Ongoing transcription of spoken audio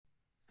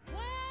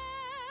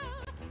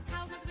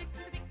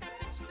She's a big fat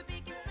bitch. She's the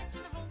biggest bitch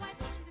in the whole wide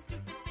world. She's a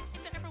stupid bitch.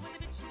 If there ever was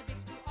a bitch, she's a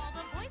bitch to all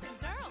the boys and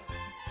girls.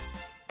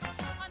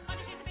 On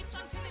Monday she's a bitch.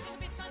 On Tuesday she's a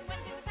bitch. On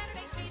Wednesday to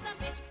Saturday she's a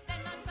bitch. Then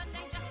on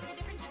Sunday, just to be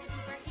different, she's a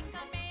super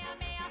inca mea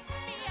mea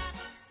mea.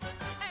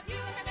 Have you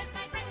ever met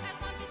my friend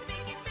Paz Mom? She's the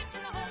biggest bitch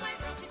in the whole wide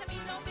world. She's a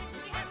mean old bitch and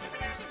she has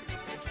superpowers. She's a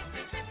bitch, bitch, bitch,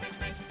 bitch, bitch,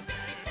 bitch,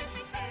 bitch, bitch, bitch,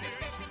 bitch, bitch,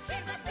 bitch, bitch, bitch.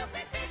 She's a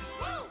stupid bitch.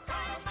 Woo!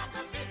 Kyle's mom's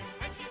a bitch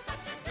and she's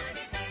such a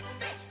dirty bitch.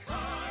 Bitch.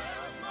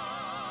 Kyle's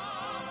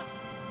mom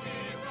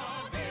is a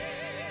bitch.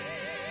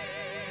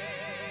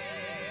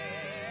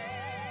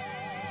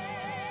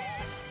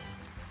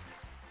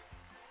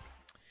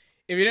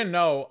 If you didn't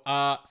know,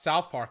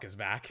 South Park is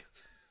back.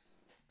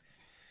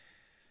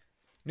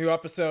 New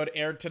episode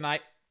aired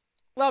tonight.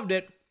 Loved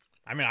it.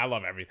 I mean, I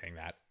love everything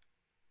that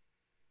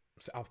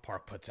South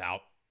Park puts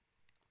out.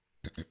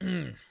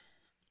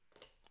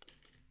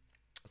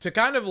 To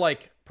kind of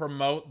like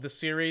promote the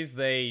series,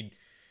 they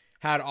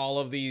had all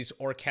of these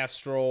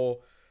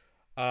orchestral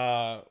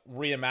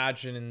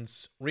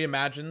reimagines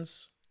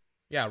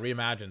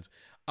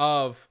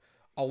of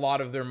a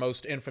lot of their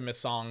most infamous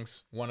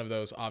songs. One of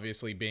those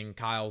obviously being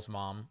Kyle's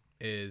Mom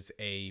is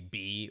a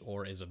B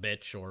or is a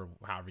bitch or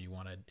however you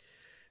want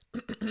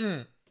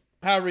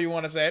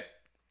to say it.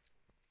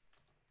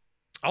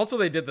 Also,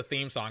 they did the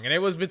theme song, and it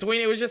was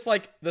just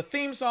like the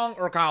theme song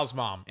or Kyle's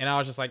Mom. And I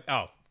was just like,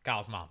 oh,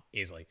 Kyle's Mom,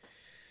 easily.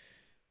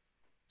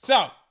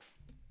 So,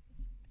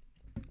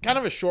 kind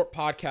of a short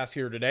podcast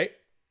here today.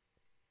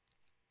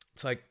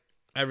 It's like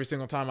every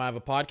single time I have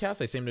a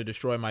podcast, I seem to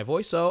destroy my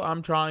voice, so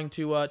I'm trying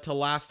to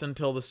last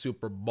until the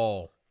Super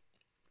Bowl.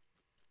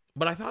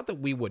 But I thought that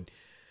we would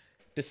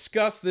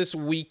discuss this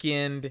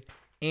weekend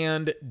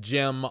and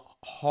Jim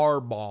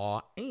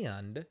Harbaugh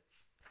and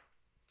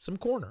some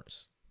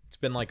corners. It's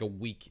been like a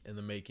week in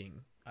the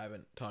making. I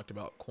haven't talked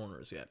about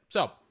corners yet.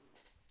 So,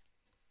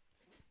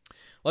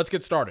 let's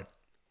get started.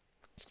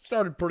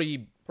 Started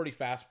pretty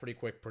fast, pretty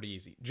quick, pretty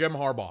easy. Jim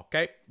Harbaugh,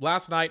 okay?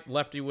 Last night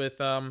left you with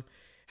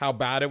how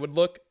bad it would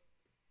look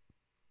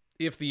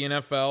if the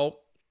NFL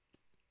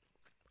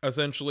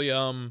essentially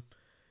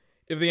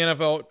if the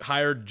NFL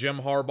hired Jim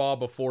Harbaugh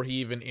before he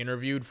even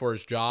interviewed for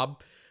his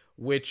job,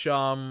 which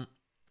we'll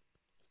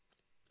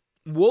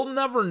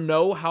never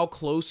know how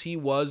close he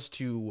was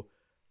to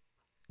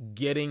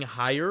getting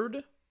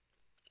hired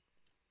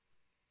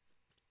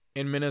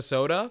in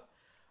Minnesota.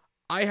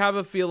 I have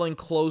a feeling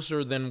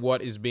closer than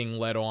what is being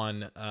led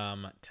on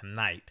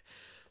tonight.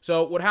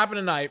 So what happened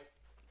tonight,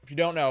 if you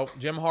don't know,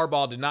 Jim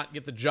Harbaugh did not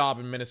get the job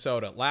in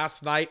Minnesota.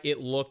 Last night, it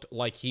looked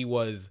like he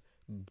was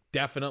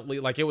definitely,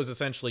 like it was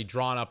essentially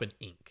drawn up in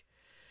ink.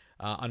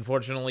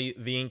 Unfortunately,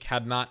 the ink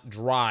had not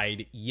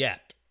dried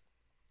yet.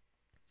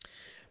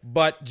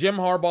 But Jim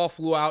Harbaugh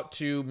flew out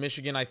to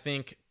Michigan, I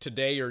think,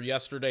 today or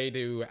yesterday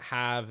to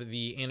have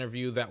the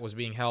interview that was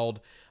being held,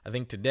 I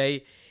think,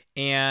 today.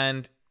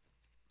 And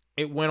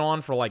it went on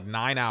for like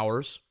 9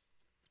 hours.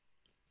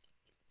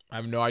 I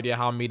have no idea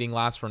how a meeting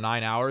lasts for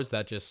 9 hours.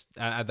 That just,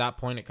 at that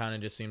point, it kind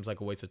of just seems like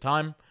a waste of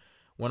time.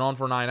 Went on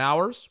for 9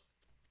 hours.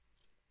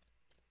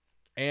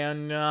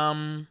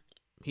 And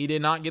he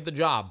did not get the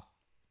job.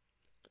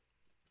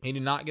 He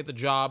did not get the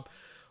job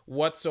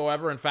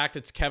whatsoever. In fact,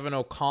 it's Kevin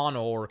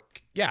O'Connell,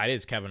 it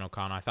is Kevin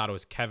O'Connell. I thought it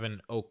was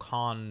Kevin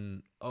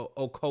O'Coley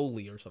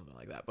or something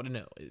like that. But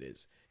no, it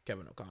is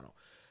Kevin O'Connell.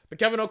 But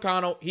Kevin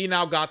O'Connell, he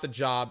now got the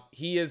job.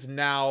 He is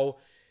now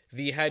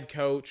the head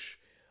coach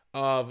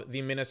of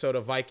the Minnesota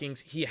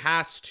Vikings. He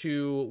has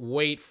to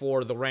wait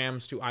for the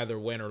Rams to either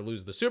win or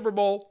lose the Super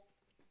Bowl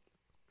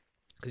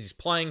because he's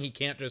playing. He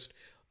can't just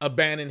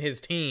abandon his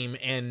team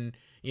and,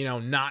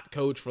 not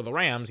coach for the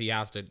Rams. He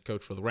has to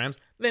coach for the Rams.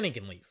 Then he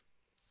can leave.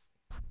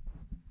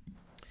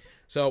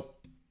 So,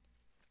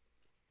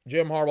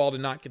 Jim Harbaugh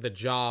did not get the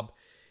job.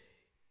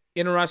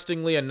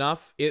 Interestingly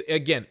enough,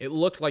 it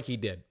looked like he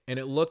did. And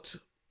it looked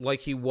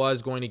like he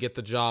was going to get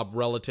the job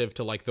relative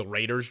to like the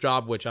Raiders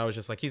job, which I was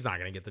just like, he's not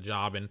going to get the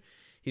job and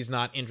he's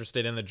not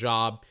interested in the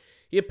job.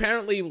 He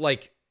apparently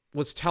like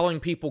was telling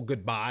people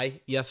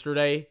goodbye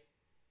yesterday.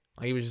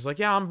 Like, he was just like,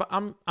 yeah,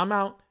 I'm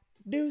out.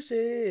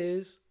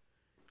 Deuces.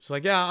 Just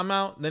like, yeah, I'm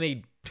out. And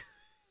then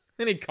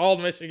he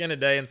called Michigan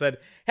today and said,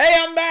 hey,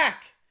 I'm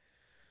back.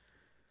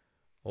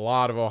 A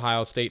lot of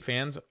Ohio State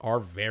fans are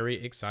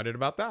very excited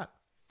about that.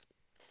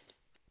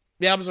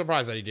 Yeah, I'm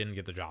surprised that he didn't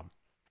get the job.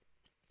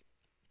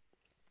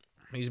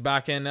 He's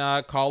back in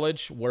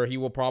college where he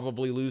will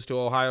probably lose to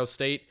Ohio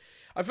State.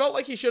 I felt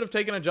like he should have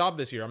taken a job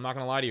this year. I'm not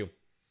going to lie to you.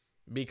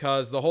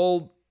 Because the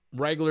whole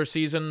regular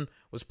season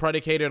was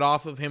predicated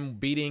off of him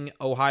beating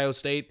Ohio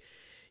State.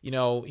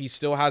 He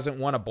still hasn't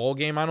won a bowl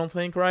game, I don't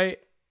think, right?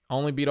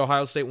 Only beat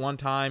Ohio State one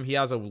time. He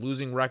has a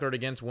losing record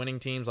against winning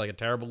teams, like a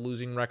terrible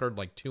losing record,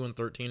 like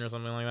 2-13 or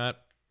something like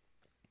that.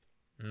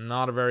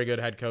 Not a very good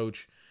head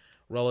coach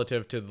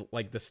relative to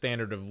like the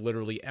standard of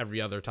literally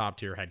every other top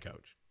tier head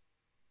coach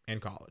in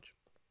college.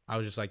 I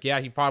was just like,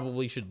 yeah, he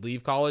probably should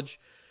leave college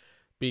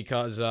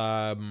because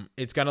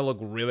it's going to look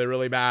really,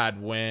 really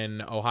bad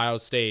when Ohio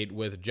State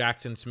with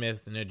Jackson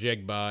Smith and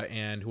Najigba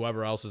and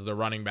whoever else is the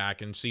running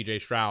back and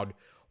CJ Stroud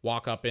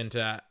walk up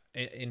into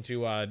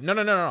into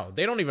no.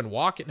 They don't even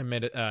walk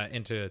into I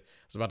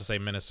was about to say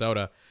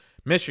Minnesota,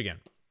 Michigan.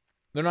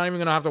 They're not even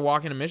going to have to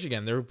walk into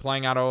Michigan. They're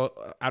playing at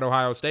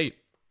Ohio State.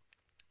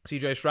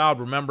 CJ Stroud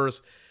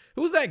remembers,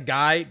 who's that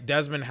guy,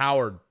 Desmond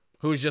Howard,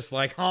 who's just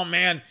like, oh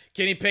man,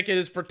 Kenny Pickett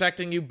is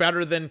protecting you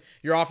better than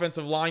your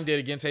offensive line did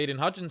against Hayden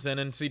Hutchinson.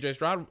 And CJ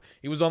Stroud,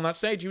 he was on that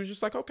stage. He was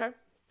just like, okay,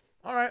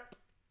 all right.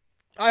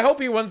 I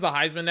hope he wins the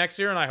Heisman next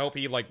year, and I hope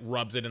he like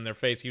rubs it in their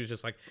face. He was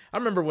just like, I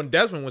remember when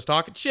Desmond was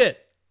talking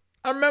shit.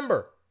 I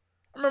remember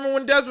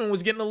when Desmond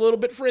was getting a little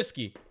bit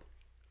frisky.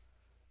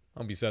 I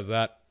hope he says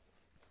that.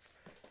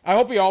 I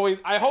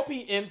hope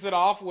he ends it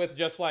off with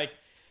just by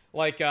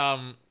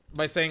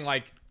saying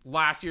like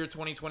last year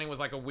 2020 was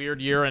like a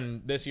weird year,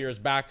 and this year is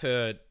back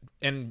to,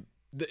 and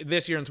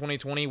this year in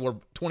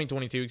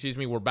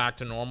 2022, we're back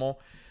to normal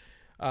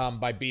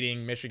by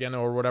beating Michigan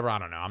or whatever. I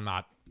don't know. I'm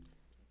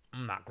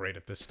not great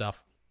at this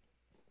stuff.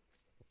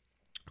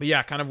 But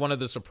yeah, kind of one of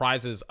the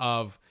surprises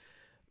of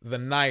the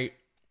night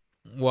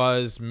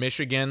was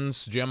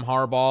Michigan's Jim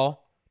Harbaugh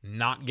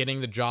not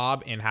getting the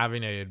job and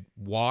having to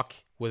walk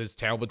with his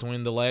tail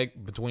between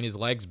his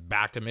legs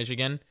back to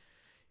Michigan.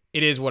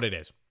 It is what it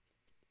is.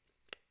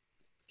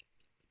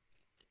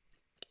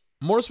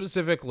 More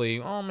specifically,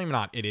 well, maybe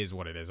not it is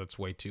what it is. That's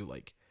way too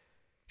like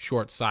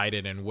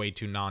short-sighted and way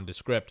too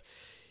nondescript.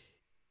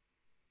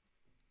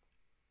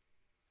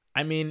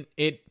 I mean,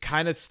 it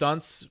kind of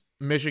stunts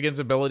Michigan's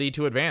ability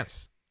to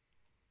advance.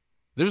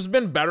 There's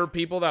been better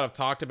people that have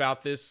talked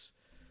about this.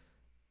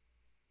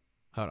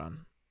 Hold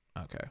on.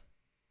 Okay.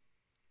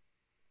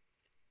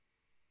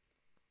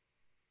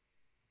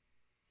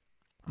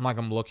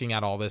 I'm looking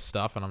at all this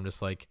stuff and I'm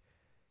just like,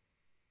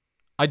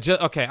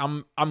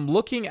 I'm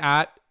looking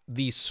at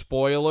the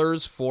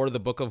spoilers for the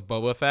Book of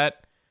Boba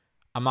Fett.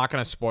 I'm not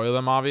going to spoil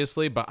them,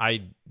 obviously, but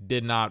I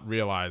did not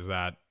realize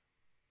that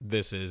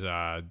this is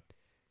a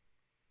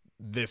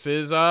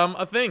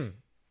thing.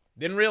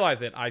 Didn't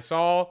realize it. I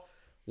saw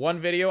one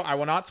video. I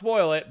will not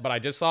spoil it, but I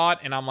just saw it,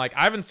 and I'm like,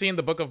 I haven't seen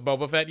the Book of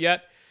Boba Fett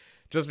yet,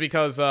 just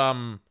because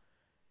I've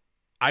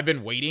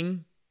been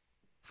waiting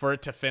for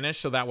it to finish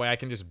so that way I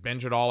can just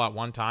binge it all at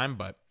one time,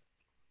 but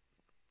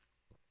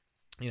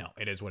you know,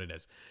 it is what it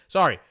is.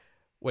 Sorry.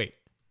 Wait.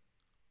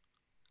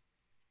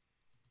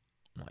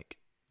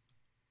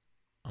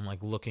 I'm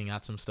like looking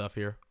at some stuff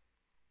here.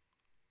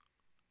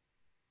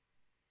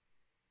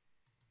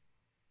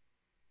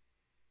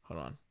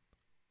 Hold on.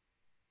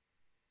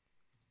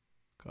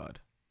 God.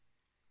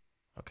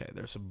 Okay,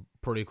 there's some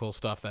pretty cool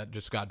stuff that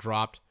just got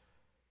dropped.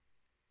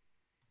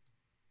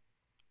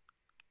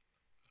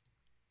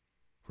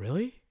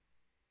 Really?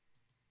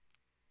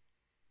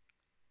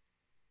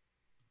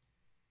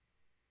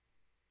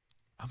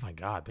 Oh my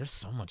God, there's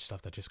so much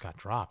stuff that just got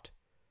dropped.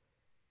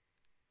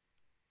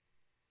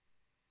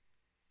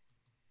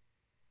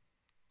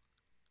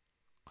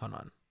 Hold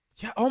on.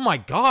 Yeah, oh my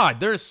God,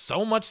 there's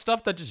so much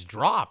stuff that just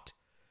dropped.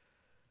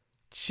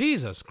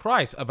 Jesus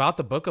Christ, about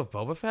the Book of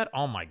Boba Fett?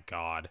 Oh my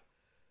God.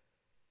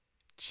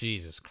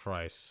 Jesus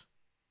Christ.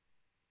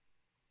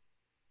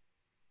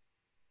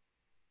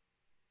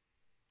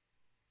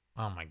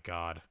 Oh my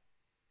God.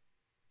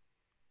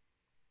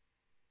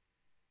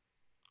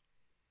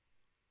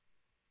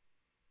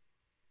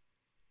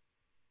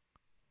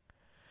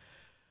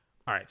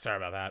 All right, sorry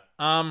about that.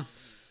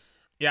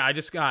 Yeah, I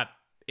just got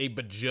a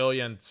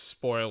bajillion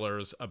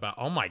spoilers about,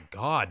 oh my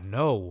God,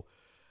 no.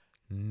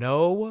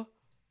 No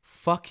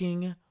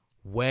fucking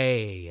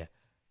way.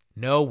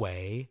 No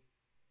way.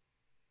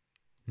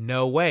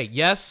 No way.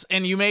 Yes,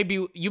 and you may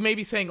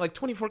be saying like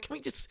 24, can we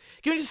just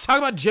talk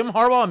about Jim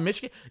Harbaugh and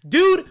Michigan?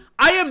 Dude,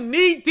 I am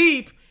knee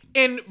deep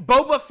in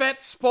Boba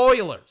Fett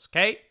spoilers,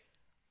 okay?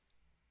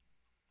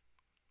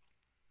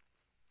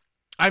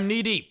 I'm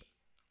knee deep.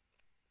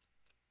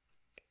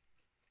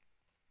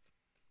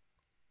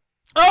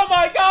 Oh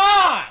my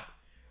God!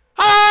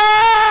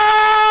 Ah!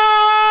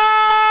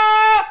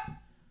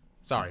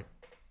 Sorry.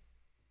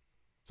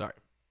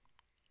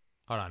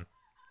 Hold on.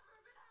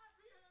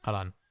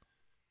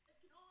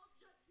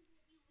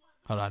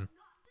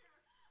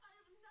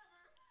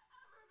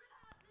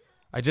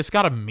 I just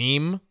got a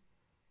meme.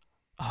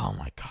 Oh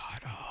my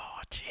God.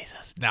 Oh,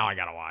 Jesus. Now I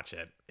gotta watch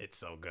it. It's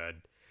so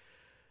good.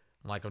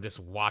 I'm just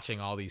watching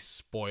all these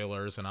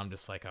spoilers, and I'm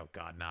just like, oh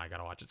God, now I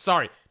gotta watch it.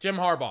 Sorry, Jim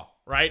Harbaugh,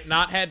 right?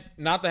 Not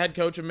the head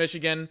coach of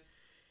Michigan.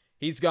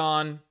 He's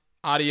gone.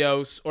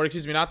 Adios. Or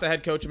excuse me, not the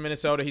head coach of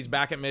Minnesota. He's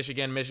back at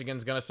Michigan.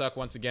 Michigan's gonna suck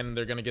once again, and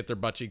they're gonna get their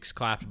butt cheeks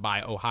clapped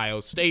by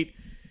Ohio State.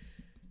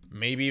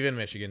 Maybe even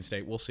Michigan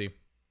State. We'll see.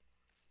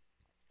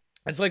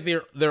 It's like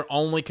their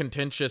only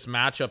contentious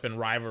matchup in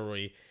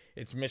rivalry.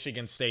 It's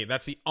Michigan State.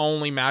 That's the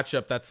only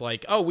matchup that's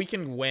like, oh, we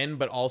can win,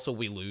 but also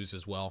we lose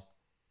as well.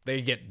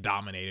 They get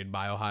dominated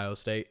by Ohio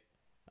State.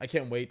 I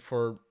can't wait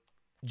for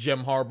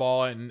Jim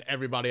Harbaugh and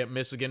everybody at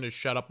Michigan to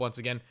shut up once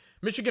again.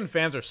 Michigan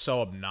fans are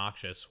so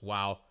obnoxious.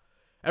 Wow.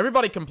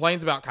 Everybody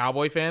complains about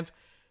Cowboy fans.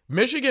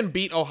 Michigan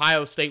beat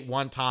Ohio State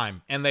one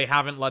time, and they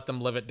haven't let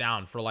them live it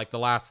down for like the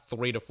last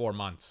 3 to 4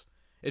 months.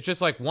 It's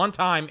just like one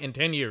time in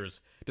 10 years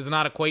does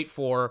not equate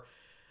for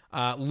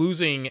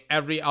losing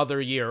every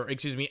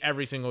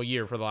single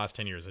year for the last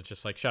 10 years. It's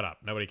just like, shut up.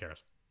 Nobody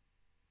cares.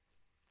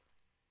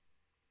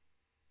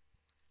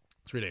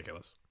 It's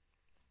ridiculous.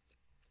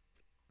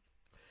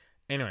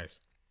 Anyways.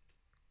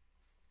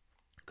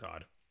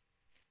 God.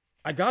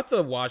 I got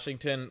the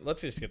Washington.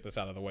 Let's just get this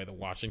out of the way. The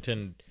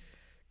Washington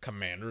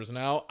Commanders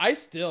now. I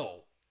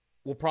still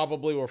will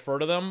probably refer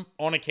to them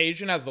on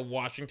occasion as the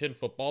Washington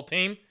football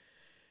team.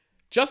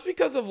 Just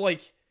because of,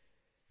 like,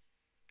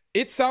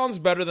 it sounds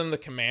better than the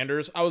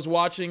Commanders. I was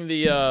watching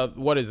the,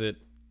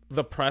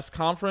 the press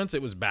conference.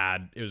 It was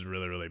bad. It was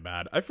really, really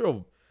bad. I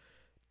feel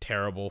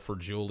terrible for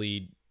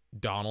Julie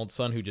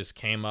Donaldson, who just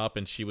came up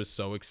and she was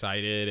so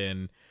excited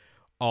and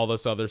all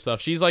this other stuff.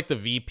 She's like the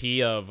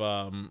VP of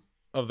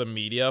the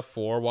media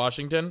for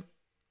Washington.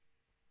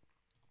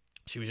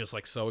 She was just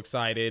like so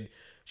excited.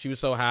 She was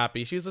so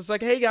happy. She was just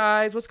like, "Hey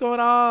guys, what's going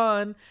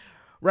on?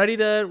 Ready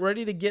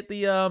to get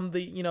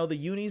the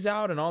unis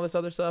out and all this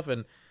other stuff."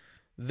 And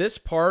this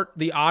part,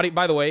 the audio,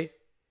 by the way,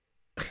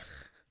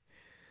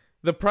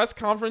 the press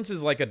conference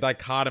is like a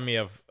dichotomy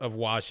of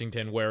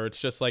Washington, where it's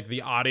just like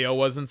the audio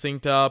wasn't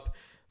synced up.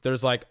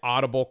 There's like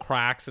audible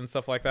cracks and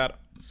stuff like that.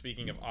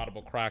 Speaking of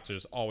audible cracks,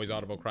 there's always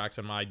audible cracks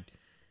in my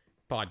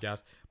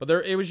podcast. But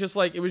it was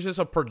just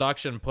a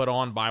production put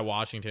on by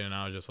Washington, and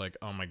I was just like,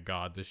 oh my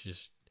God, this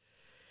is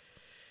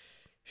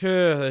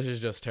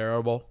just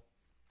terrible.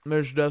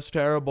 It's just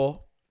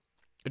terrible.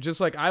 It's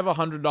just like, I have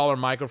 $100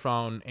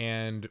 microphone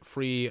and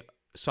free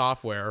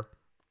software.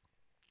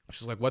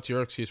 She's like, what's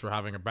your excuse for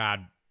having a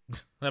bad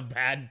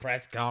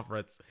press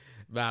conference,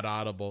 bad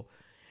audible,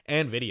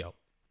 and video?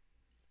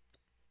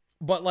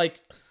 But like,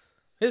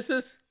 this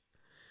is,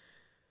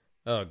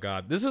 oh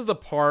God, this is the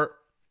part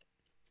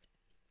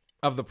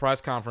of the press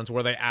conference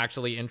where they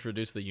actually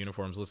introduce the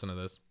uniforms. Listen to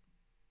this.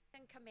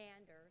 And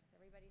Commanders,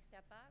 everybody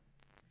step up.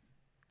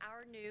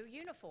 Our new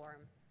uniform.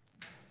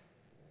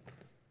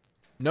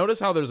 Notice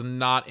how there's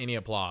not any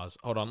applause.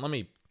 Hold on, let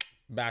me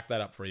back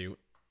that up for you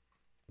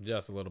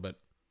just a little bit.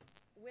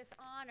 With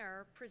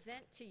honor,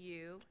 present to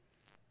you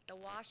the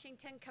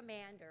Washington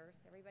Commanders.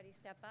 Everybody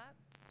step up.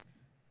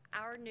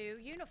 Our new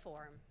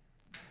uniform.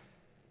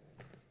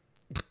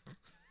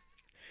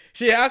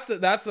 She has to,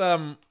 that's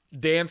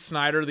Dan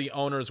Snyder, the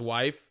owner's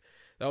wife,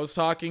 that was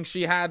talking.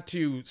 She had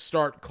to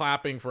start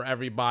clapping for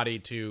everybody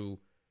to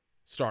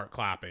start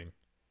clapping.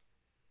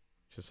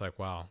 Just like,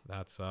 wow,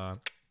 that's not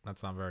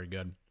very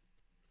good.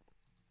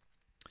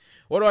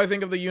 What do I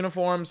think of the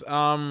uniforms?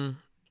 I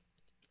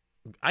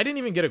didn't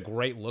even get a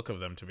great look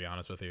of them, to be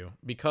honest with you,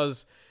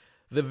 because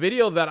the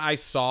video that I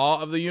saw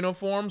of the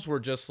uniforms were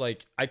just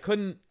like, I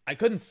couldn't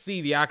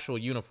see the actual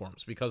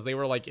uniforms because they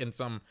were like in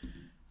some,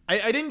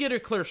 I didn't get a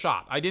clear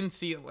shot. I didn't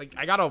see, like,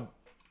 I gotta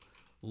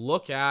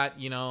look at,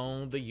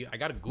 I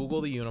gotta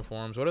Google the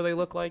uniforms. What do they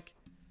look like?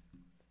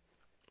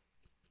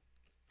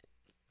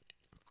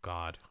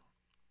 God,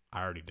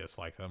 I already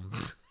dislike them.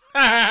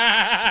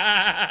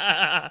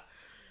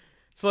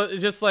 So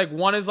it's just like,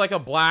 one is like a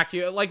black,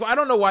 like, I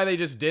don't know why they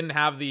just didn't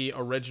have the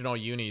original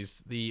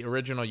unis. The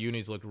original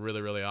unis looked really,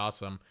 really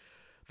awesome.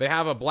 They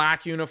have a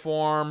black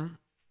uniform,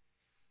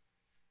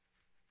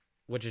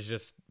 which is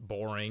just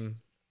boring.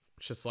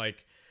 It's just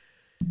like,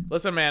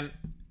 listen, man.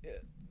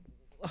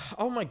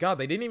 Oh my God,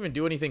 they didn't even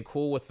do anything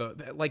cool with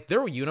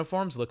their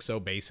uniforms look so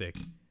basic.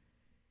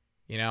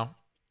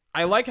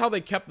 I like how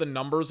they kept the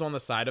numbers on the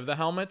side of the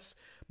helmets,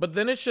 but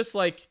then it's just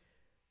like,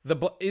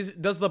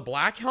 is the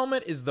black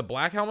helmet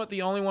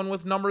the only one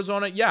with numbers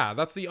on it? Yeah,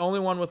 that's the only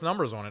one with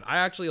numbers on it. I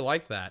actually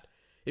like that.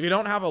 If you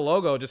don't have a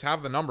logo, just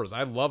have the numbers.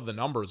 I love the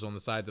numbers on the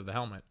sides of the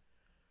helmet.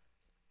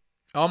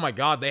 Oh my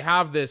God, they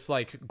have this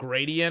like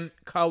gradient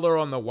color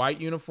on the white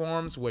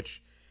uniforms,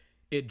 which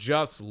it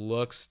just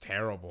looks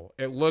terrible.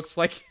 It looks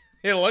like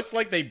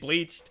they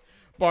bleached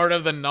part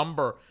of the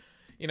number.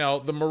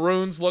 The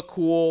maroons look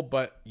cool,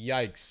 but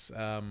yikes.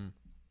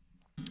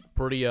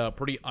 Pretty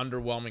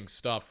underwhelming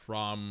stuff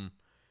from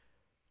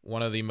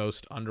one of the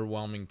most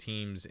underwhelming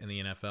teams in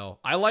the NFL.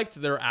 I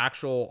liked their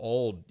actual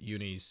old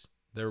unis.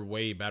 They're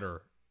way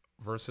better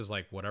versus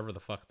like whatever the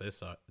fuck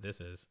this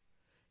is.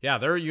 Yeah,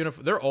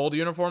 their old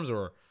uniforms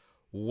were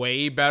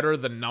way better.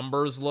 The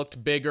numbers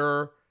looked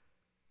bigger.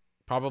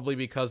 Probably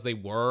because they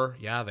were.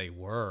 Yeah, they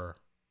were.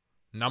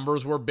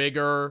 Numbers were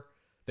bigger.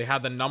 They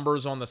had the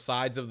numbers on the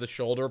sides of the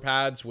shoulder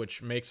pads,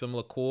 which makes them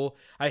look cool.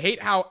 I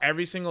hate how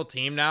every single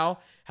team now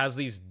has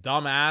these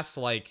dumbass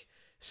like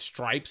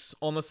stripes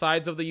on the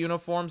sides of the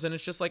uniforms, and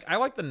it's just like, I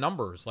like the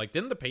numbers. Like,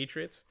 didn't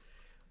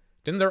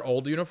their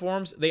old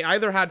uniforms,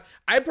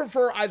 I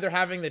prefer either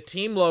having the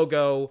team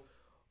logo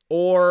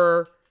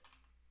or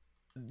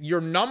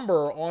your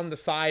number on the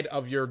side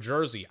of your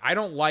jersey. I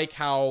don't like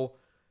how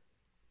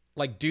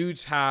like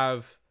dudes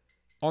have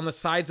on the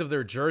sides of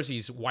their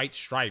jerseys white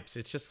stripes.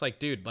 It's just like,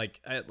 dude,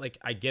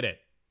 I get it.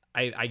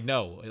 I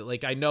know.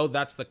 Like, I know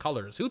that's the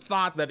colors. Who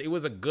thought that it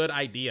was a good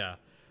idea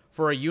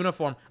for a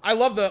uniform? I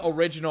love the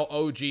original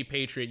OG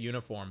Patriot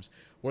uniforms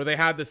where they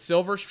had the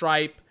silver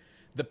stripe,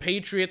 the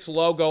Patriots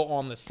logo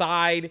on the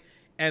side,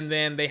 and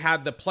then they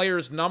had the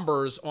players'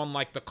 numbers on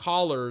like the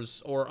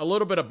collars or a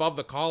little bit above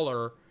the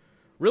collar,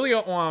 really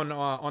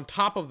on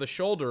top of the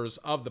shoulders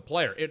of the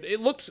player. It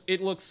looked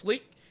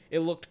sleek. It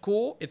looked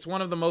cool. It's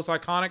one of the most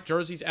iconic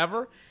jerseys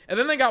ever. And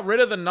then they got rid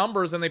of the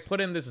numbers and they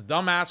put in this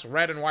dumbass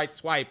red and white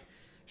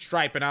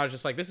stripe, and I was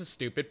just like, this is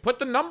stupid. Put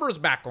the numbers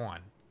back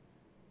on.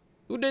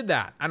 Who did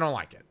that? I don't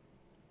like it.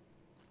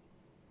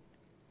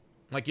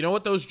 Like, you know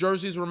what those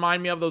jerseys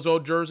remind me of, those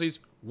old jerseys?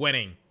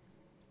 Winning.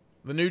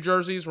 The new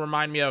jerseys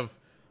remind me of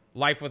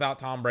life without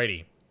Tom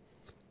Brady.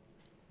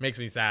 Makes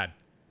me sad.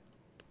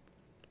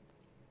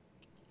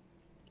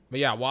 But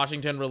yeah,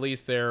 Washington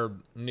released their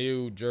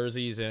new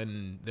jerseys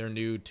and their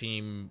new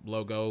team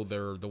logo.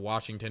 They're the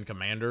Washington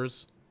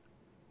Commanders.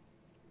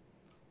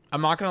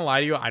 I'm not going to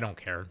lie to you. I don't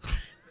care.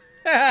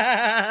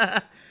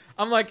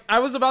 I'm like, I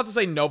was about to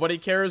say nobody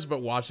cares,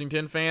 but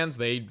Washington fans,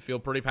 they feel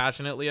pretty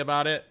passionately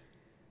about it.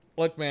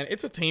 Look, man,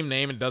 it's a team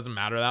name. It doesn't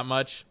matter that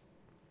much.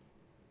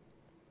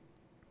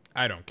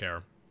 I don't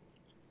care.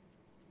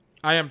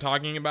 I am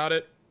talking about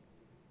it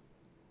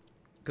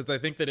because I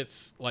think that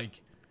it's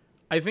like,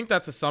 I think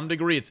that to some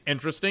degree it's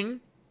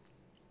interesting,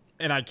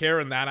 and I care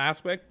in that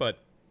aspect, but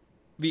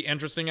the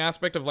interesting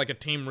aspect of like a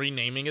team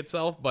renaming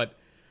itself, but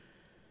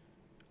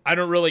I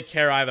don't really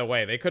care either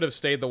way. They could have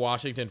stayed the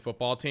Washington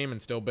football team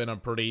and still been a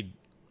pretty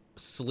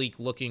sleek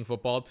looking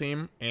football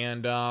team,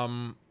 and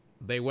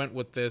they went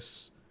with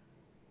this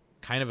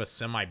kind of a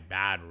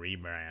semi-bad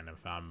rebrand,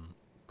 if I'm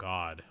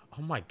God.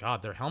 Oh my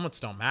God, their helmets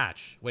don't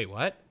match. Wait,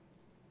 what?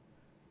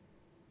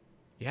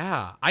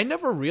 Yeah, I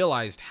never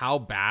realized how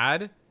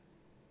bad.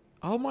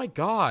 Oh my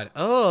God.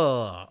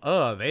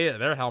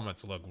 Their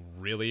helmets look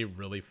really,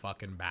 really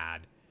fucking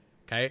bad.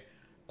 Okay?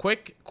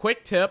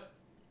 Quick tip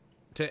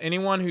to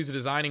anyone who's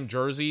designing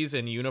jerseys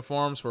and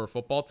uniforms for a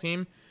football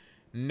team.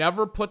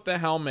 Never put the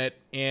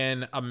helmet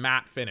in a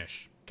matte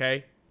finish.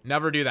 Okay?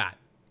 Never do that.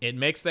 It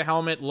makes the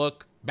helmet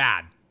look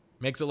bad.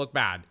 Makes it look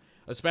bad.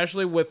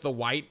 Especially with the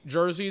white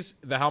jerseys,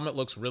 the helmet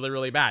looks really,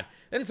 really bad.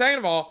 Then second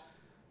of all,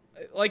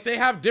 like, they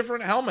have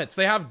different helmets.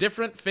 They have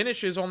different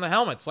finishes on the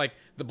helmets. Like,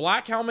 the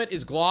black helmet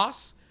is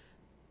gloss.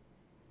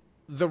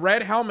 The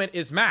red helmet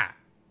is matte.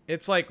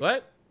 It's like,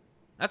 what?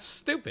 That's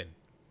stupid.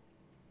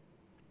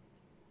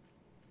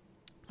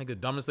 Like the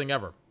dumbest thing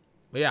ever.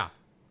 But yeah.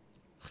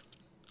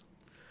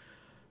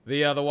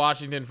 The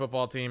Washington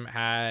football team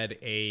had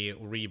a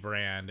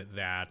rebrand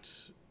that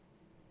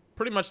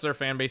pretty much their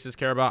fan bases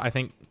care about. I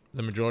think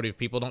the majority of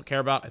people don't care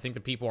about. I think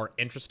the people are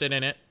interested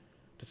in it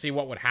to see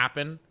what would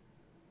happen.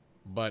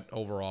 But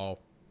overall,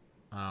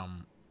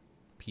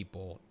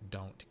 people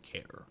don't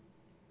care.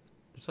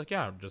 It's like,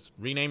 yeah, just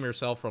rename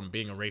yourself from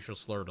being a racial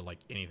slur to like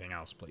anything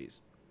else,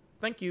 please.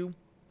 Thank you.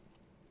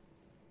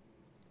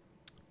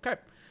 Okay,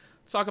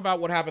 let's talk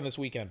about what happened this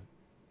weekend.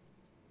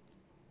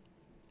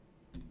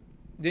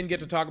 Didn't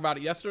get to talk about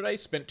it yesterday.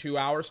 Spent 2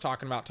 hours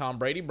talking about Tom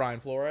Brady, Brian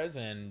Flores,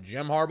 and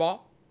Jim Harbaugh.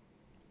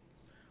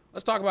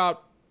 Let's talk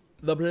about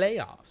the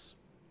playoffs.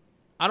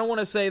 I don't want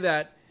to say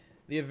that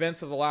the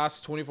events of the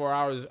last 24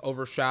 hours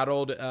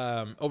overshadowed,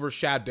 the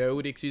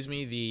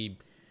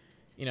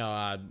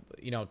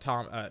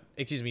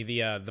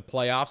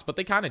playoffs, but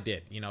they kind of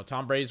did. You know,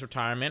 Tom Brady's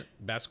retirement,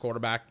 best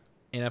quarterback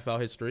in NFL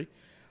history.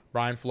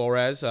 Brian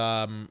Flores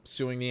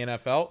suing the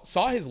NFL.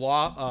 Saw his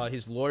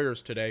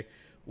lawyers today.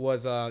 He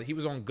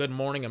was on Good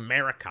Morning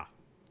America.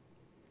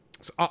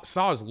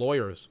 Saw his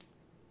lawyers.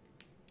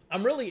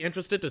 I'm really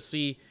interested to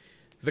see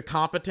the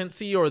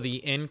competency or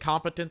the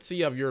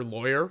incompetency of your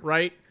lawyer,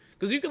 right?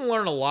 Because you can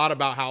learn a lot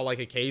about how like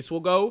a case will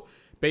go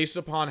based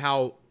upon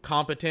how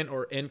competent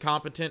or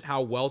incompetent,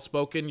 how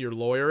well-spoken your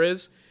lawyer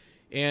is.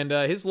 And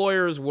his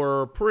lawyers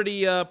were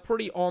pretty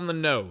on the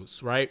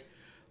nose, right?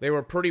 They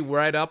were pretty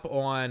read up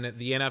on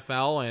the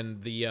NFL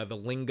and the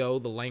lingo,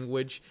 the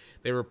language.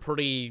 They were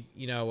pretty,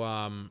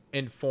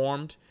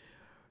 informed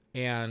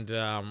and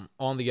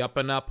on the up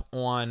and up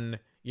on,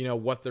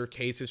 what their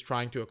case is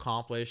trying to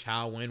accomplish,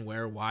 how, when,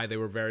 where, why. They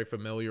were very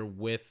familiar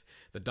with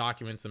the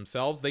documents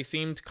themselves. They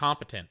seemed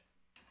competent,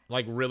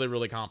 like really,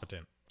 really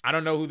competent. I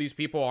don't know who these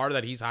people are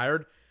that he's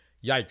hired.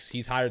 Yikes,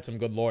 he's hired some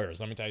good lawyers.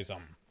 Let me tell you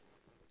something.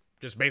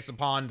 Just based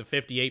upon the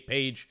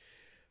 58-page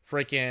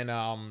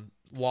freaking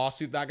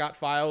lawsuit that got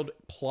filed,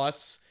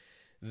 plus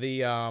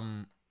the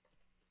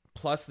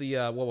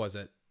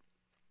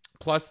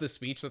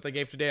speech that they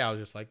gave today, I was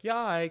just like,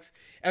 yikes.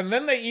 And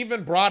then they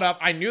even brought up,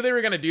 I knew they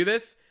were going to do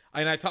this,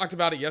 and I talked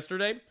about it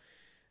yesterday.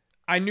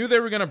 I knew they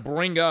were going to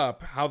bring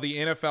up how the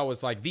NFL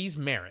was like, these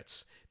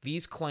merits,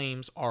 these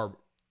claims are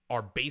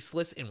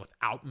baseless and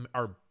without,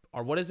 are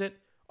what is it?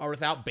 Are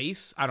without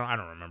base? I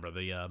don't remember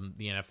the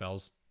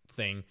NFL's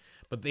thing,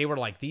 but they were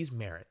like, these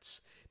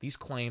merits, these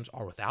claims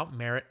are without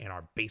merit and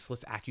are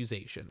baseless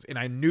accusations. And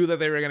I knew that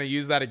they were going to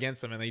use that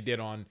against them, and they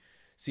did on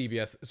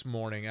CBS this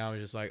morning. I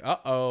was just like,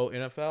 uh-oh,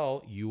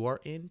 NFL, you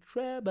are in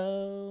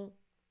trouble.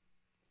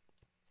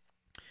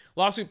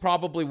 Lawsuit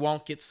probably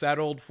won't get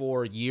settled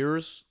for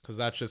years because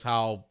that's just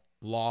how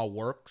law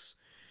works.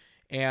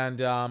 And,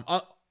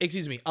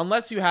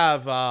 unless you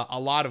have a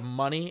lot of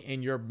money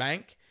in your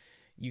bank,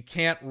 You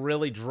can't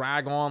really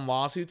drag on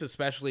lawsuits,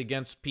 especially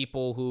against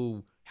people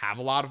who have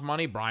a lot of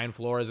money. Brian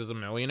Flores is a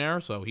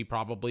millionaire, so he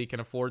probably can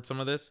afford some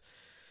of this.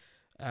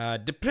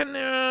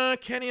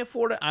 Can he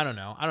afford it? I don't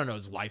know. I don't know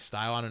his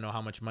lifestyle. I don't know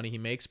how much money he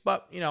makes,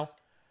 but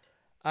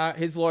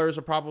his lawyers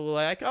are probably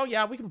like, oh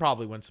yeah, we can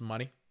probably win some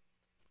money.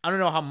 I don't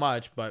know how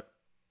much, but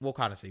we'll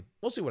kind of see.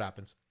 We'll see what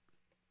happens.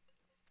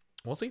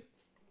 We'll see.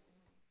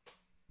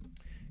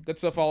 Good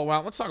stuff all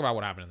around. Let's talk about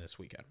what happened in this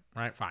weekend.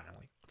 All right,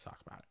 finally. Let's talk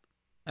about it.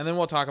 And then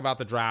we'll talk about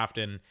the draft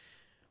and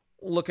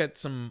look at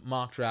some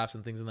mock drafts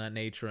and things of that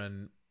nature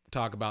and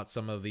talk about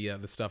some of the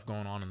stuff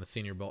going on in the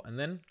Senior Bowl. And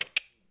then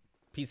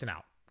peacing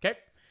out. Okay?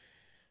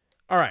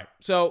 All right.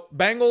 So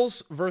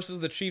Bengals versus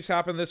the Chiefs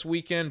happened this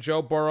weekend.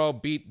 Joe Burrow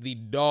beat the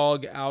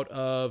dog out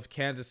of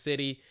Kansas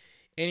City.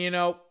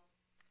 And,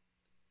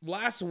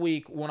 last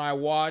week when I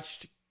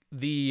watched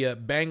the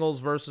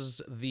Bengals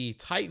versus the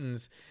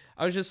Titans,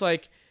 I was just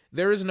like,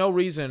 there is no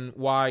reason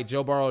why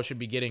Joe Burrow should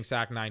be getting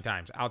sacked 9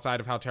 times outside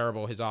of how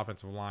terrible his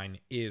offensive line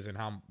is and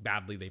how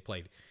badly they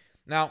played.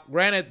 Now,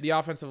 granted, the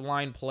offensive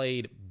line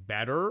played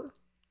better. I'm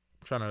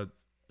trying to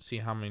see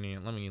how many.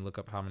 Let me look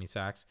up how many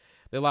sacks.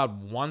 They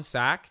allowed 1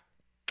 sack.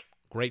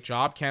 Great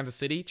job, Kansas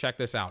City. Check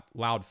this out.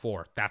 Allowed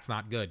 4. That's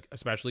not good,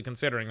 especially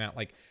considering that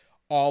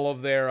all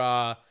of their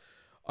a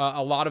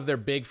lot of their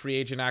big free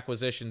agent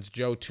acquisitions,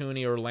 Joe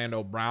Thuney,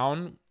 Orlando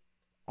Brown,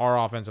 are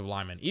offensive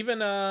linemen. Even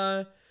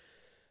the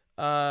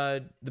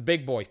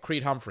big boy,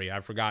 Creed Humphrey. I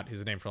forgot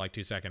his name for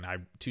 2 seconds.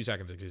 2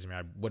 seconds, excuse me.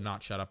 I would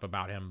not shut up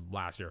about him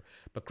last year.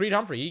 But Creed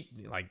Humphrey,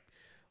 he, like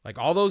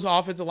all those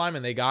offensive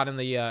linemen they got in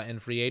the in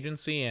free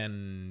agency,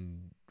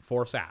 and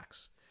 4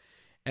 sacks.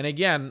 And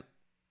again,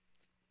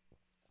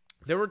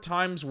 there were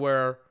times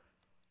where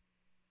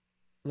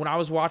when I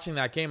was watching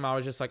that game, I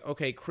was just like,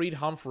 okay, Chris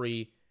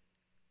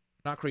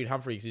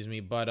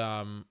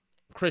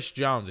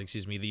Jones,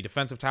 the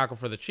defensive tackle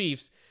for the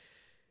Chiefs,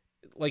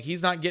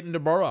 he's not getting to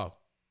Burrow.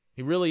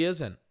 He really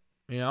isn't,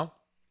 And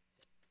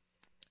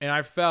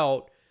I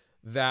felt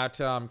that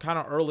kind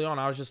of early on,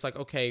 I was just like,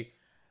 okay,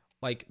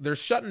 they're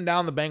shutting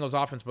down the Bengals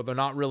offense, but they're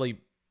not really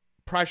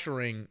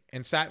pressuring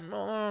and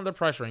they're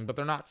pressuring, but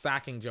they're not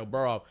sacking Joe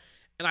Burrow.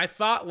 And I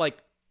thought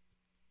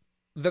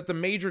that the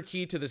major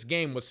key to this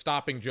game was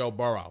stopping Joe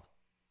Burrow,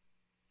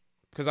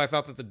 because I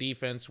thought that the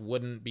defense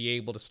wouldn't be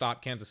able to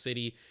stop Kansas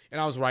City. And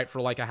I was right for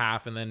a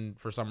half. And then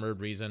for some weird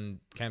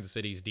reason, Kansas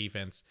City's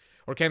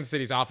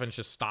offense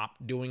just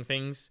stopped doing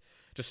things,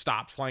 just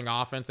stopped playing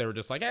offense. They were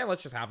just like, hey,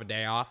 let's just have a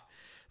day off.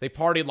 They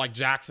partied like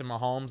Jackson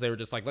Mahomes. They were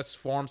just like,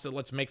 let's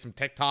make some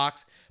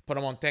TikToks, put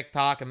them on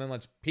TikTok, and then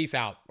let's peace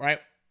out, right?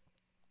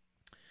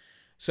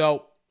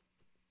 So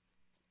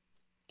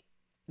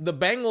the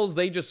Bengals,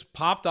 they just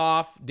popped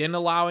off, didn't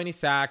allow any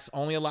sacks,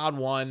 only allowed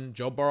 1.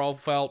 Joe Burrow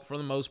felt, for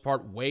the most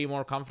part, way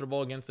more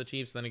comfortable against the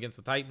Chiefs than against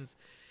the Titans.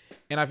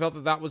 And I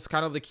felt that was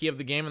kind of the key of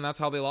the game, and that's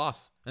how they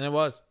lost. And it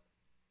was.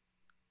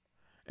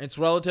 It's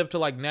relative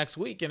to next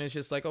week, and it's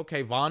just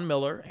okay, Von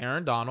Miller,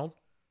 Aaron Donald,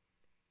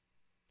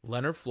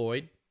 Leonard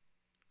Floyd.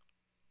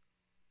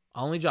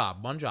 One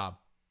job.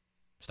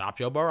 Stop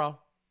Joe Burrow.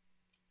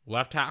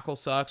 Left tackle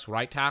sucks.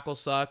 Right tackle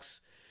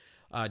sucks.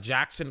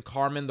 Jackson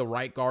Carman, the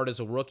right guard, is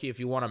a rookie. If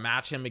you want to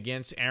match him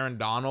against Aaron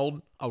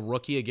Donald, a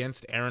rookie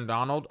against Aaron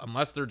Donald,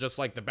 unless they're just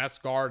the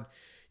best guard,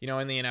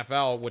 in the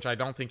NFL, which I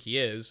don't think he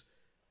is,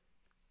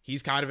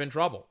 he's kind of in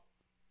trouble.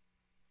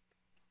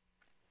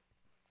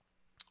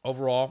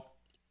 Overall,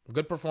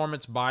 good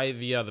performance by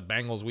the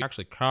Bengals. We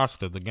actually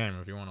casted the game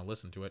if you want to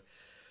listen to it.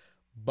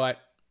 But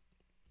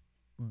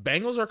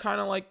Bengals are kind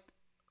of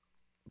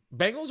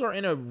Bengals are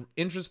in an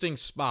interesting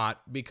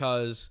spot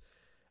because,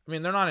 they're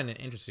not in an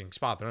interesting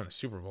spot. They're in the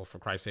Super Bowl, for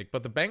Christ's sake.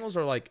 But the Bengals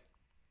are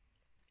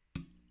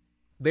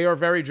they are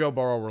very Joe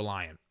Burrow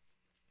reliant.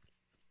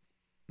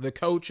 The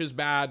coach is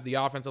bad. The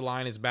offensive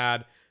line is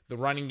bad. The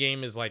running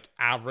game is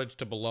average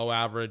to below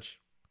average.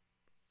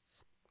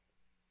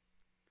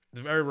 It's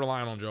very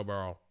reliant on Joe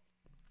Burrow.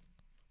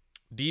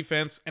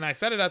 Defense, and I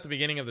said it at the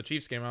beginning of the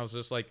Chiefs game. I was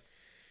just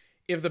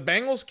if the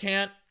Bengals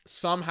can't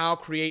somehow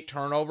create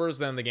turnovers,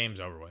 then the game's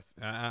over with.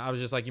 I was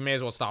just you may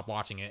as well stop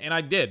watching it. And I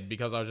did,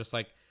 because I was just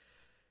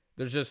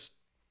there's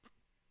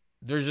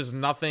just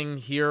nothing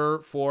here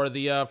for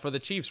the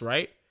Chiefs,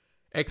 right?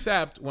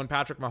 Except when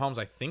Patrick Mahomes,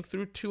 I think,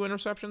 threw 2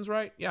 interceptions,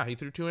 right? Yeah, he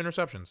threw 2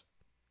 interceptions.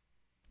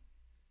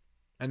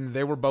 And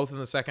they were both in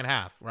the second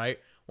half, right?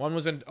 One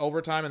was in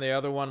overtime and the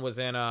other one was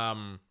in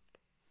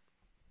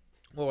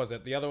what was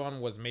it? The other one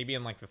was maybe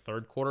in the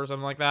third quarter or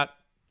something like that.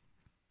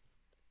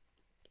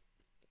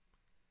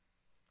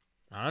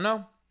 I don't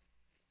know.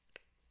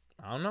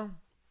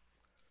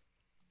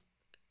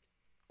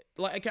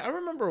 I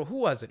remember, who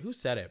was it? Who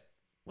said it?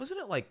 Wasn't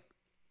it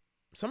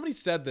somebody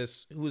said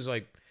this who was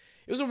it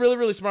was a really,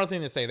 really smart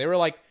thing to say. They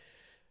were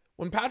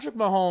when Patrick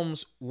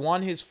Mahomes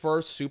won his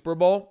first Super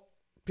Bowl,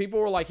 people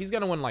were he's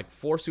going to win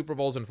 4 Super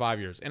Bowls in 5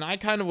 years. And I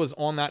kind of was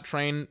on that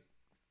train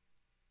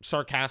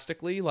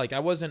sarcastically. I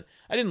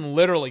didn't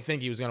literally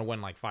think he was going to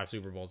win 5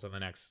 Super Bowls in the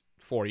next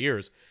 4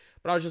 years.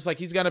 But I was just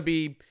he's going to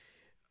be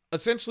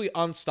essentially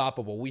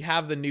unstoppable. We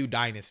have the new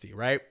dynasty,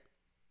 right?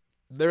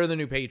 They're the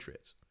new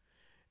Patriots.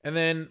 And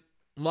then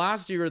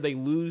last year they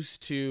lose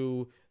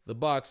to the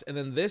Bucks, and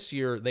then this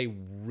year they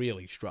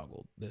really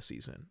struggled this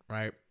season,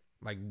 right?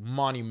 Like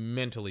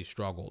monumentally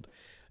struggled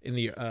in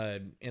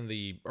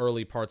the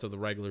early parts of the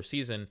regular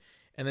season,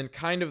 and then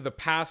kind of the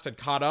past had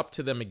caught up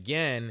to them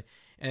again,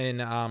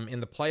 and in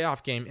the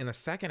playoff game in the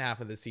second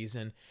half of the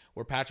season,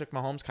 where Patrick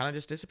Mahomes kind of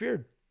just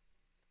disappeared.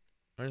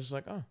 They're just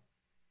like, oh,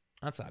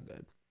 that's not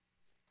good.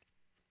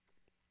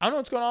 I don't know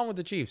what's going on with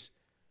the Chiefs,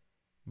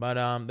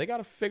 but they got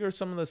to figure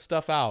some of this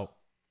stuff out.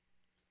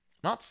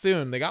 Not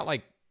soon. They got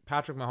like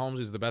Patrick Mahomes,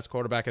 who's the best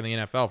quarterback in the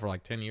NFL for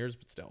like 10 years,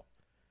 but still.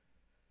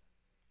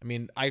 I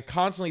mean, I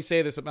constantly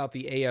say this about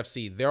the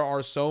AFC. There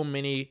are so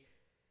many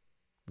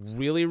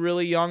really,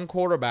 really young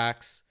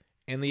quarterbacks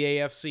in the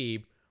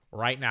AFC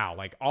right now.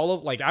 Like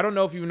I don't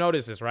know if you've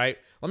noticed this, right?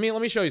 Let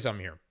me show you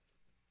something here.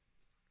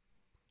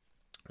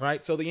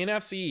 Right? So the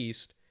NFC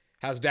East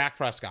has Dak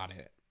Prescott in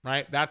it,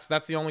 right? That's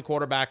the only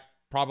quarterback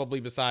probably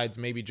besides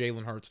maybe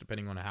Jalen Hurts,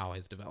 depending on how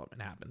his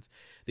development happens.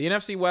 The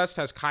NFC West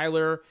has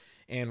Kyler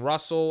and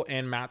Russell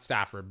and Matt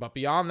Stafford. But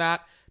beyond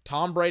that,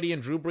 Tom Brady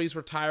and Drew Brees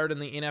retired in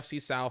the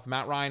NFC South.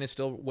 Matt Ryan is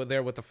still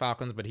there with the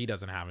Falcons, but he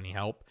doesn't have any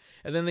help.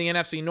 And then the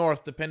NFC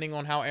North, depending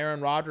on how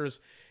Aaron Rodgers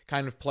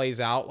kind of plays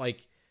out,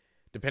 like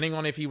depending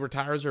on if he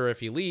retires or if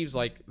he leaves,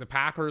 like the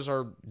Packers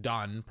are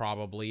done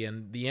probably.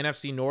 And the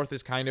NFC North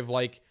is kind of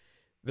like,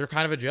 they're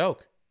kind of a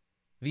joke.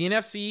 The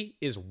NFC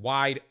is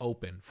wide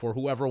open for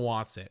whoever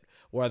wants it,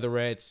 whether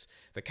it's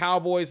the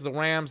Cowboys, the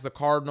Rams, the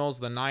Cardinals,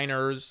 the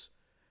Niners,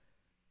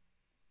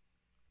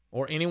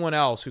 or anyone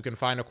else who can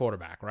find a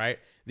quarterback, right?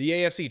 The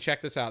AFC,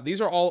 check this out.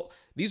 These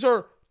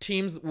are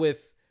teams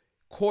with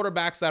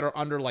quarterbacks that are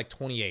under like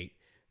 28.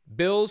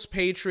 Bills,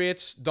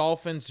 Patriots,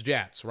 Dolphins,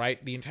 Jets,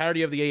 right? The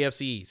entirety of the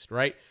AFC East,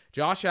 right?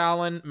 Josh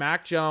Allen,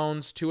 Mac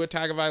Jones, Tua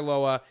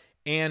Tagovailoa,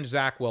 and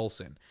Zach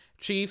Wilson.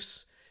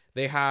 Chiefs,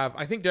 they have,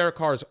 I think Derek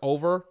Carr is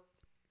over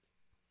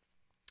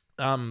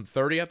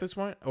 30 at this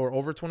point, or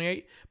over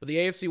 28. But the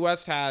AFC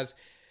West has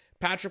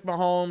Patrick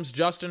Mahomes,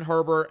 Justin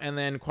Herbert, and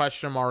then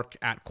question mark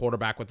at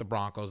quarterback with the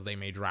Broncos. They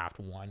may draft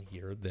one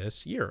here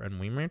this year, and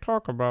we may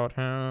talk about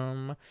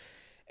him.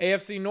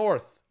 AFC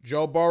North,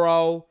 Joe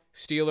Burrow,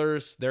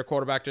 Steelers, their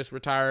quarterback just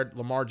retired,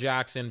 Lamar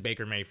Jackson,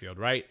 Baker Mayfield,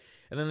 right?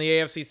 And then the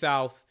AFC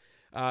South,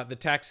 the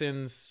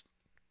Texans,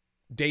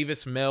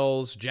 Davis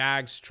Mills,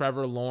 Jags,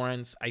 Trevor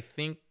Lawrence, I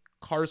think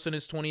Carson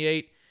is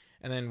 28,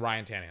 and then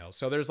Ryan Tannehill.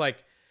 So there's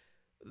like,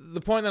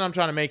 the point that I'm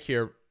trying to make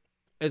here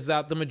is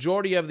that the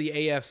majority of the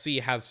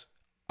AFC has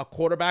a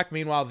quarterback,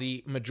 meanwhile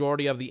the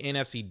majority of the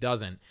NFC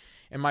doesn't.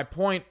 And my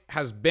point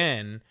has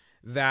been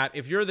that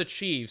if you're the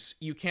Chiefs,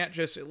 you can't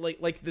just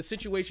like the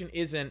situation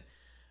isn't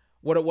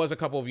what it was a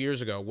couple of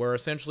years ago, where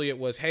essentially it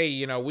was, hey,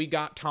 you know, we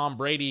got Tom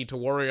Brady to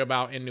worry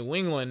about in New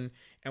England,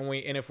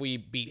 and if we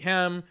beat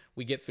him,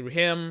 we get through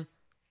him,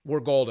 we're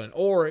golden.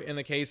 Or in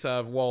the case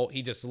of, well,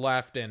 he just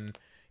left and,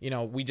 you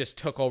know, we just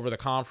took over the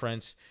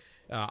conference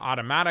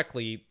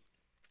automatically,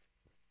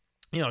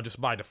 you know, just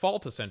by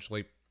default,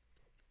 essentially.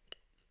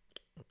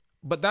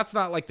 But that's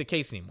not like the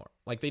case anymore.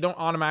 Like they don't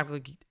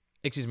automatically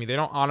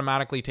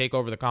take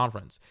over the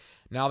conference.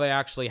 Now they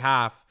actually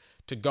have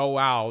to go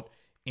out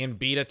and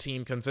beat a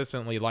team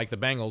consistently like the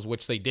Bengals,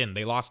 which they didn't.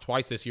 They lost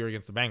twice this year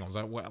against the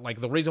Bengals. Like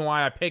the reason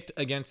why I picked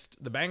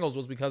against the Bengals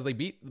was because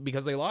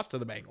they lost to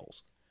the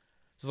Bengals.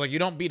 So it's like you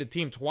don't beat a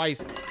team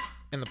twice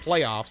in the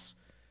playoffs.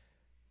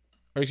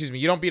 Or excuse me,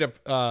 you don't beat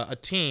a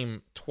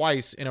team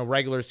twice in a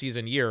regular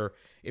season year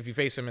if you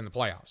face them in the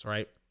playoffs,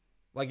 right?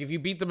 Like if you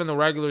beat them in the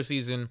regular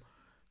season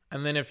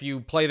and then if you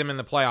play them in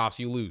the playoffs,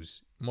 you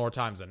lose more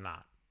times than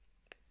not.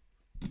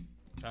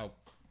 So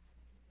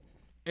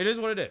it is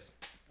what it is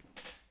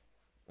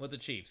with the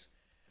Chiefs.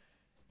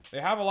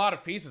 They have a lot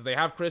of pieces. They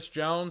have Chris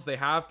Jones, they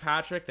have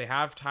Patrick, they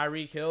have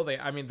Tyreek Hill. They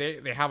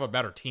have a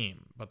better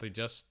team, but they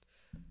just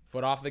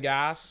foot off the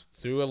gas,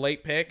 threw a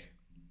late pick,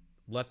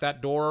 let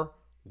that door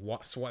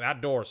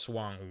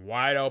swung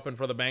wide open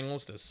for the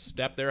Bengals to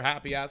step their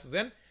happy asses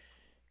in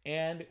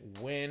and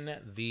win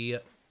the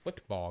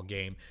football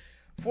game.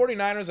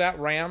 49ers at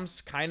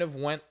Rams kind of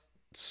went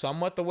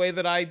somewhat the way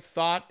that I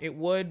thought it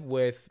would,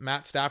 with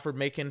Matt Stafford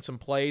making some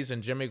plays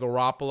and Jimmy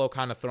Garoppolo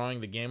kind of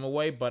throwing the game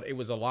away, but it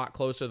was a lot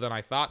closer than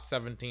I thought,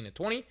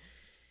 17-20.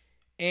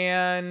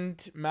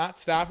 And Matt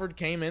Stafford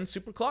came in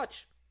super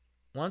clutch.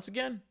 Once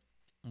again,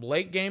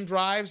 late game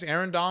drives,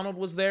 Aaron Donald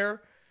was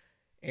there,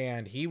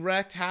 and he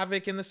wreaked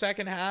havoc in the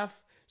second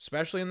half,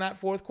 especially in that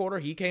fourth quarter.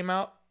 He came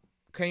up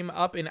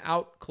and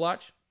out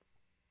clutch.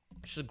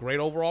 It's just a great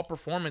overall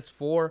performance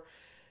for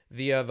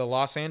the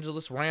Los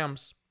Angeles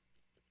Rams.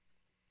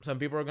 Some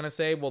people are going to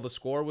say, well, the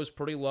score was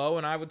pretty low,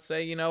 and I would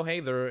say, you know, hey,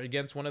 they're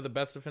against one of the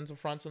best defensive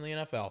fronts in the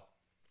NFL.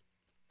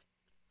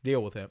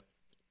 Deal with it.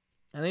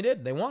 And they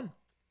did. They won.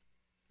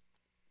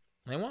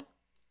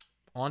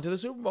 On to the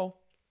Super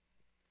Bowl.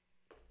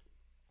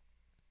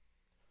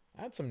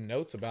 I had some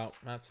notes about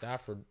Matt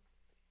Stafford.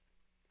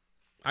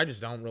 I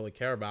just don't really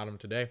care about him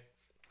today.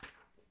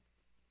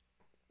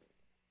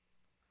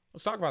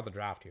 Let's talk about the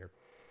draft here.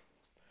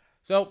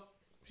 So,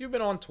 if you've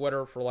been on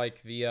Twitter for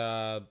like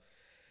the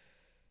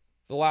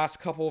the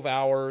last couple of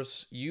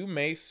hours, you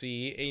may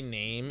see a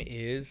name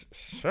is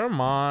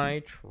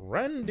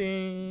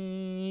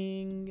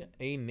semi-trending.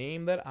 A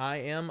name that I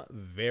am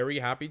very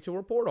happy to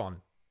report on.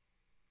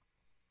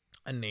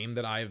 A name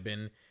that I have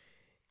been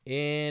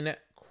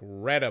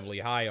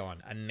incredibly high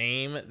on. A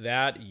name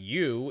that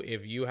you,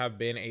 if you have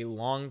been a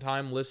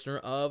longtime listener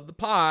of the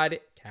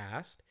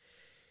podcast,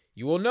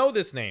 you will know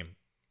this name.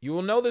 You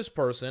will know this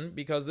person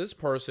because this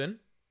person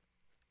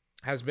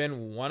has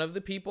been one of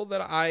the people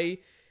that I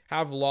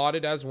have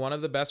lauded as one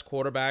of the best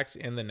quarterbacks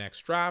in the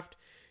next draft.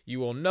 You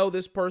will know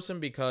this person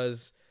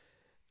because,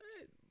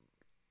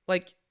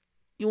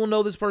 you will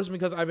know this person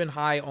because I've been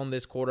high on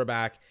this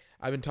quarterback.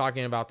 I've been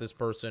talking about this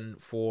person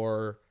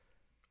for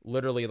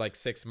literally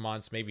 6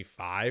 months, maybe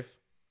 5.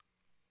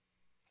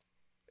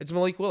 It's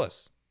Malik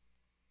Willis.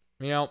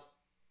 Because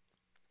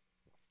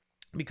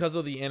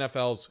of the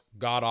NFL's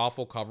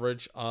god-awful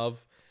coverage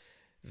of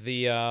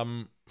the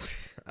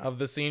of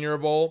the Senior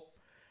Bowl,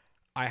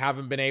 I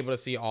haven't been able to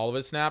see all of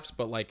his snaps,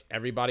 but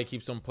everybody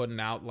keeps on putting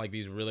out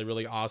these really,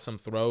 really awesome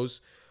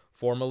throws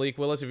for Malik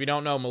Willis. If you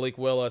don't know Malik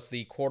Willis,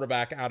 the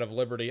quarterback out of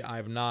Liberty, I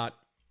have not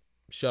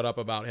shut up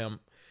about him.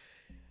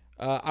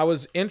 I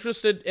was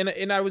interested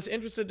and I was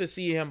interested to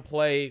see him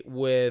play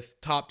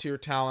with top tier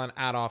talent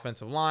at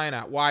offensive line,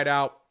 at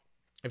wideout.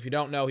 If you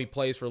don't know, he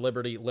plays for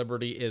Liberty.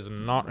 Liberty is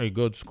not a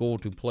good school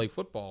to play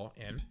football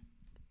in.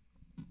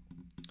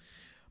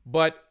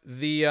 But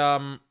the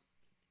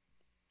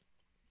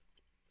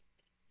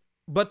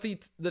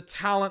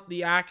talent,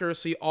 the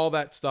accuracy, all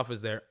that stuff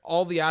is there.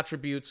 All the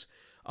attributes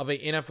of an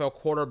NFL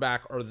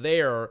quarterback are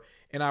there.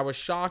 And I was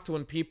shocked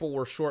when people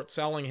were short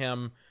selling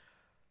him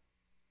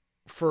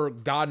for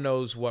God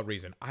knows what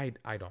reason. I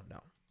don't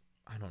know.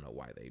 I don't know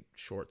why they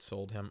short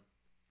sold him.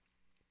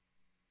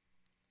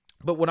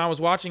 But when I was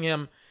watching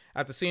him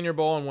at the Senior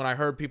Bowl and when I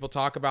heard people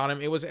talk about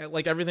him, it was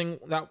everything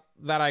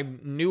that I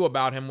knew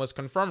about him was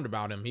confirmed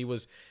about him. He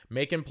was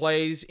making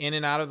plays in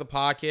and out of the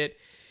pocket.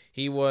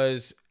 He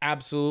was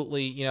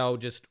absolutely, there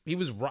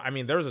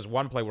was this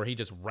one play where he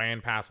just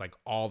ran past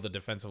all the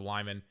defensive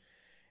linemen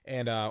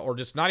and, or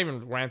just not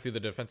even ran through the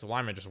defensive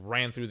linemen, just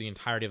ran through the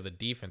entirety of the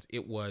defense.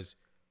 It was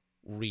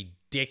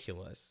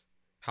ridiculous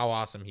how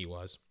awesome he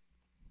was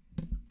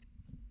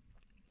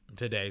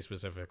today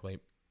specifically.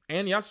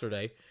 And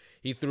yesterday,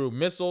 he threw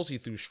missiles, he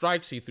threw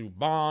strikes, he threw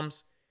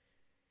bombs.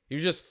 He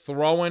was just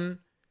throwing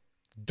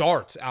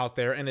darts out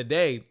there. And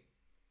today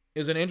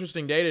is an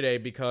interesting day today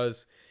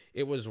because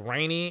it was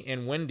rainy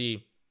and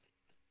windy.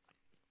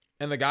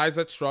 And the guys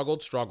that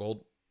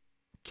struggled.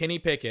 Kenny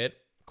Pickett,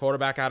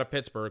 quarterback out of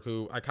Pittsburgh,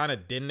 who I kind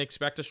of didn't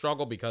expect to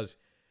struggle because,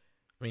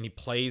 he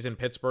plays in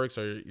Pittsburgh.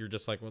 So you're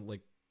just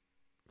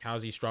how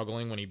is he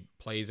struggling when he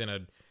plays in a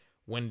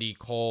windy,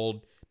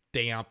 cold,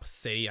 damp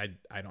city?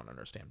 I don't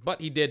understand. But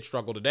he did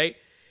struggle today.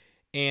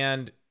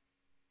 And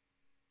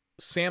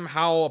Sam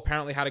Howell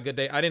apparently had a good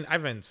day. I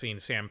haven't seen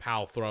Sam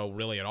Howell throw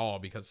really at all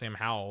because Sam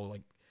Howell.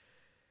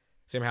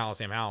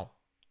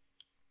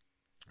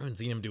 I haven't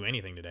seen him do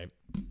anything today.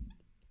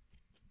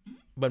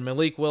 But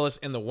Malik Willis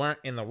in the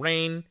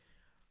rain,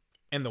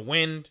 in the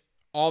wind,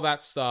 all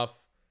that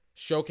stuff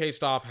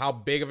showcased off how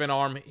big of an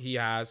arm he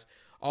has.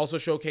 Also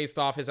showcased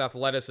off his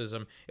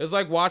athleticism. It was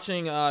like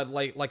watching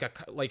like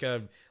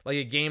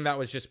a game that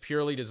was just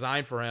purely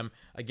designed for him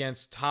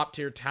against top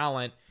tier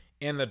talent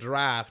in the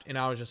draft, and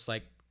I was just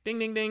like, ding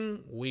ding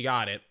ding, we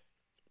got it.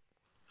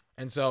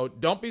 And so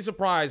don't be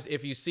surprised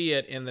if you see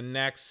it in the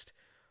next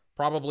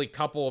probably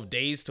couple of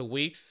days to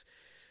weeks.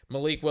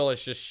 Malik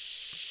Willis just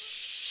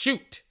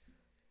shoot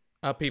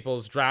up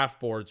people's draft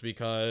boards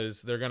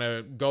because they're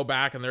gonna go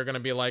back and they're gonna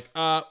be like,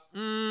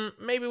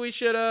 maybe we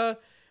should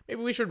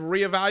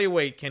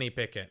reevaluate Kenny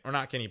Pickett. Or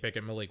not Kenny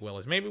Pickett, Malik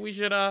Willis. Maybe we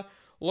should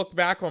look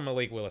back on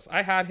Malik Willis.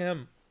 I had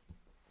him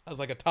as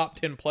a top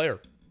 10 player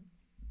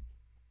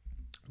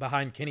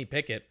behind Kenny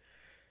Pickett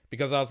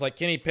because I was like,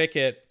 Kenny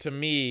Pickett to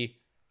me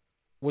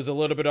was a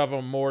little bit of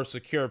a more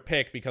secure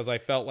pick because I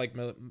felt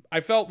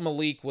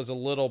Malik was a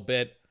little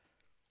bit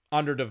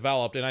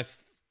underdeveloped, and I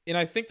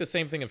think the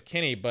same thing of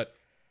Kenny, but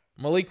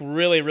Malik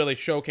really, really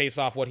showcased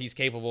off what he's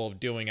capable of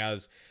doing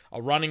as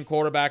a running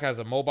quarterback, as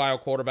a mobile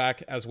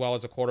quarterback, as well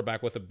as a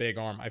quarterback with a big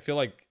arm. I feel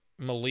like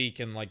Malik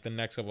in the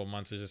next couple of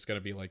months is just going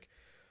to be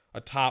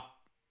a top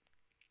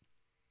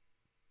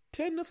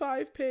 10 to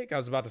 5 pick. I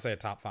was about to say a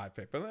top 5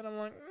 pick, but then I'm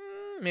like,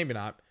 maybe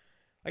not.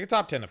 A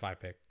top 10 to 5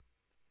 pick.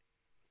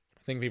 I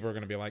think people are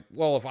going to be like,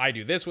 well, if I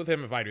do this with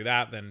him, if I do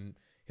that, then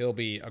he'll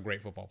be a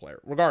great football player.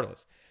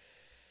 Regardless.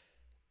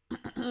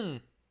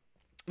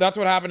 That's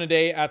what happened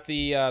today at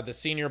the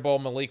Senior Bowl.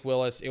 Malik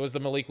Willis. It was the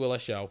Malik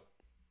Willis show.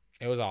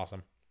 It was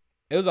awesome.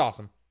 It was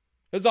awesome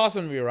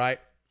to be right.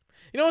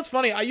 You know what's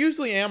funny? I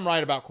usually am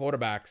right about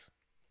quarterbacks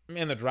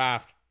in the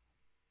draft.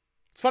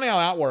 It's funny how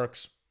that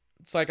works.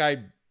 It's like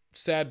I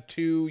said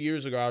 2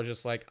 years ago. I was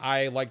just like,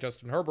 I like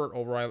Justin Herbert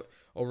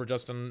over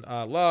Justin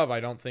Love. I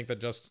don't think that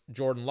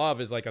Jordan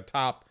Love is a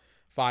top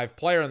 5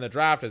 player in the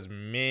draft as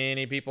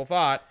many people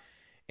thought.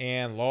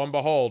 And lo and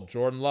behold,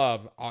 Jordan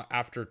Love,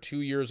 after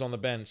 2 years on the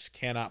bench,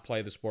 cannot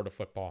play the sport of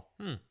football.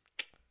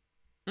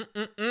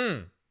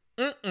 Mm-mm-mm.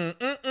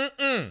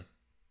 Mm-mm-mm-mm-mm.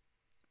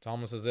 It's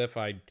almost as if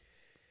I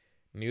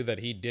knew that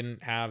he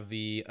didn't have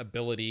the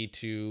ability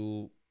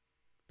to...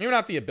 Maybe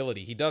not the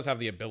ability. He does have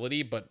the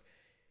ability, but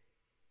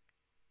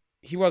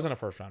he wasn't a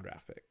first-round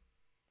draft pick.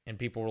 And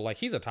people were like,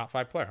 he's a top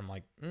 5 player. I'm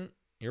like,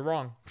 you're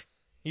wrong.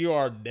 You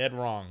are dead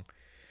wrong.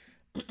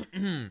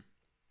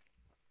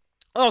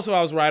 Also,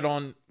 I was right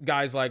on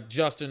guys like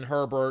Justin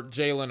Herbert,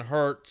 Jalen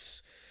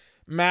Hurts,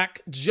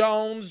 Mac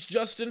Jones,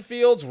 Justin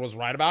Fields. Was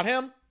right about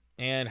him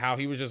and how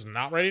he was just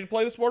not ready to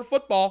play the sport of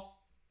football.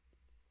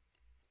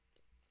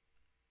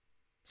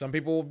 Some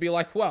people will be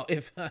like, well,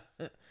 if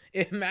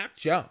Mac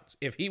Jones,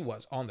 if he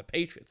was on the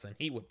Patriots, then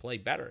he would play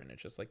better. And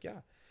it's just like,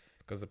 yeah,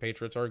 because the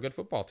Patriots are a good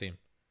football team.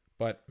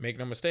 But make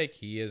no mistake,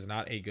 he is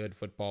not a good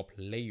football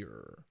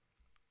player.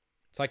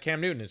 It's like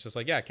Cam Newton. It's just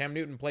like, yeah, Cam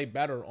Newton played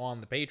better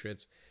on the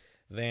Patriots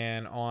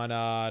than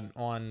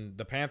on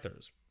the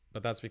Panthers.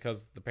 But that's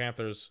because the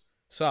Panthers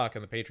suck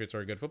and the Patriots are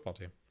a good football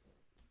team.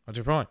 What's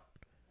your point?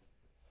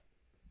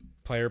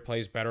 Player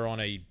plays better on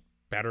a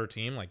better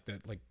team like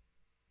that. Like,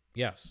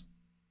 yes.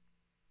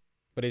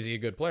 But is he a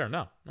good player?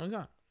 No, he's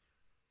not.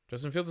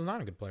 Justin Fields is not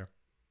a good player.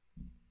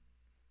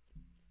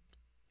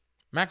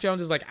 Mac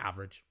Jones is like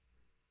average.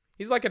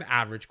 He's like an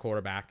average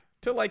quarterback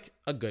to like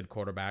a good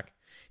quarterback.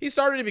 He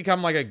started to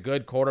become like a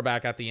good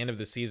quarterback at the end of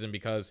the season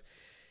because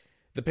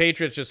the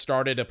Patriots just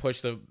started to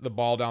push the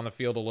ball down the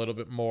field a little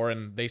bit more,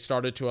 and they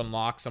started to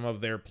unlock some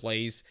of their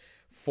plays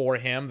for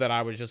him that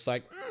I was just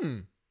like,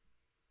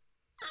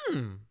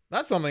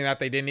 that's something that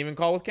they didn't even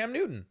call with Cam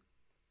Newton.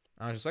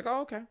 I was just like,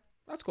 oh, okay,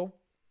 that's cool.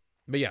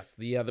 But yes,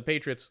 the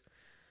Patriots,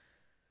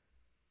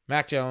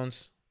 Mac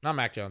Jones, not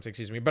Mac Jones,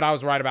 excuse me, but I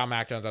was right about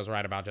Mac Jones. I was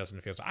right about Justin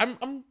Fields.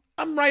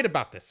 I'm right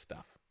about this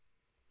stuff.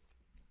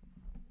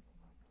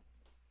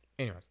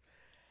 Anyways,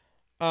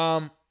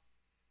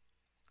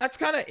 that's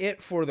kind of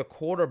it for the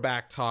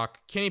quarterback talk.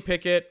 Kenny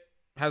Pickett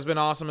has been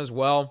awesome as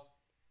well,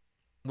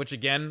 which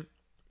again,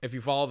 if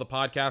you follow the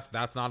podcast,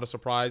 that's not a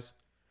surprise.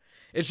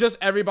 It's just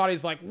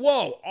everybody's like,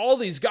 whoa, all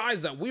these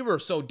guys that we were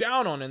so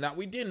down on and that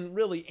we didn't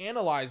really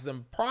analyze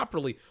them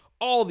properly.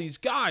 All these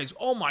guys,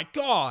 oh my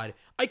God,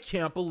 I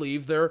can't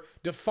believe they're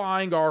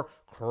defying our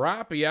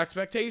crappy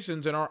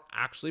expectations and are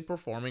actually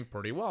performing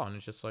pretty well. And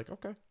it's just like,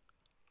 okay.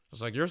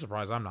 It's like, you're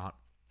surprised, I'm not.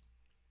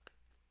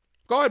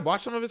 Go ahead,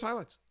 watch some of his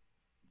highlights.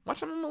 Watch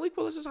some of Malik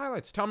Willis's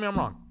highlights. Tell me I'm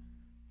wrong.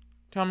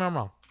 Tell me I'm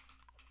wrong.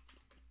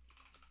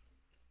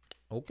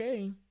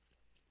 Okay.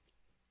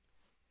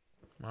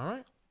 All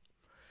right.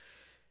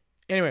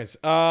 Anyways,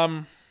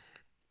 final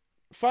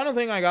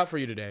thing I got for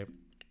you today.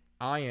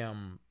 I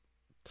am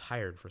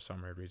tired for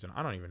some weird reason.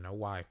 I don't even know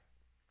why.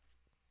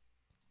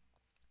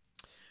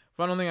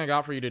 Final thing I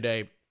got for you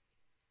today.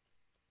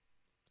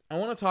 I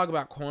want to talk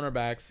about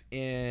cornerbacks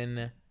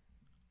in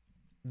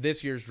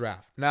this year's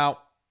draft. Now,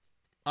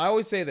 I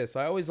always say this.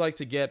 I always like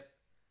to get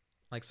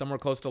like somewhere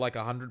close to like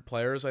 100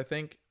 players, I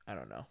think. I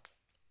don't know.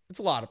 It's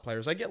a lot of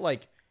players. I get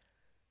like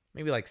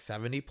maybe like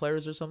 70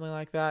 players or something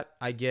like that.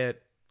 I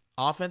get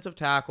offensive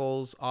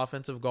tackles,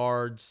 offensive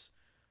guards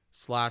 /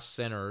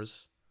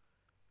 centers,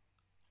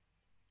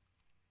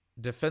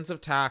 defensive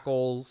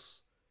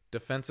tackles,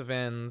 defensive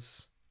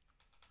ends,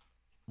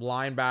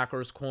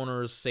 linebackers,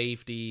 corners,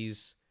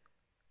 safeties,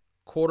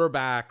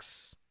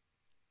 quarterbacks,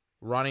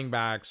 running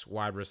backs,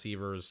 wide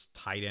receivers,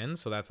 tight ends.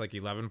 So that's like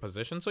 11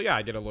 positions. So yeah,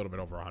 I get a little bit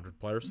over 100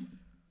 players.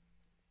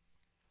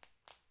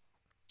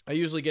 I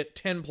usually get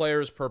 10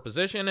 players per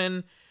position,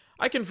 and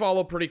I can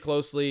follow pretty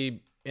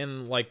closely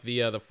in like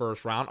the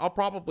first round. I'll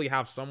probably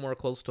have somewhere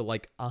close to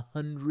like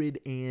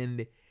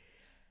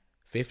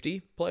 150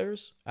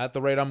 players at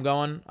the rate I'm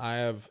going. I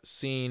have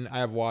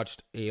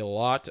watched a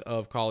lot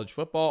of college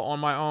football on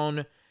my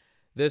own.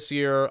 This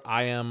year,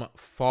 I am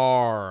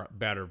far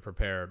better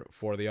prepared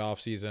for the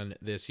offseason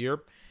this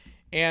year.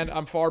 And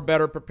I'm far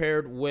better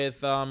prepared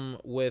with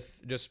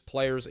just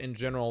players in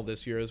general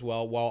this year as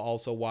well, while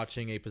also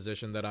watching a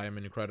position that I am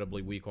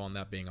incredibly weak on,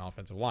 that being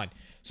offensive line.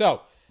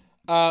 So,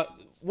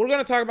 we're going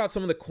to talk about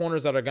some of the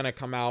corners that are going to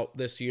come out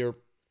this year.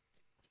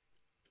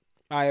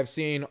 I have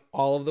seen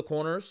all of the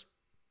corners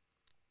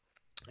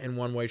in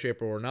one way,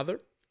 shape, or another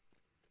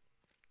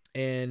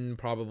in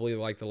probably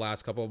like the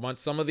last couple of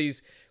months. Some of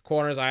these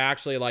corners I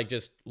actually like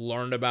just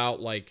learned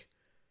about like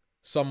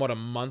somewhat a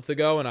month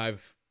ago, and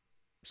I've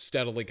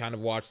steadily kind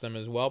of watched them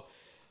as well.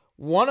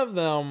 One of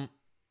them, I'm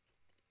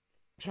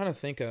trying to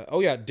think of,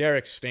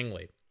 Derek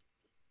Stingley.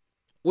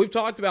 We've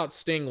talked about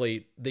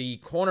Stingley, the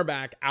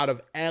cornerback out of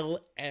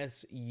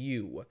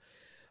LSU.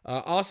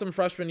 Awesome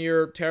freshman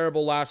year,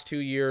 terrible last 2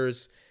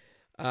 years.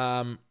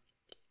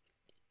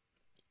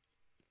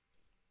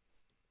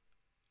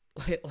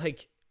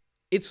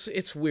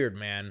 It's weird,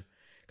 man.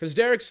 Because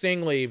Derek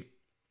Stingley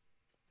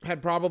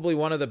had probably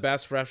one of the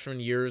best freshman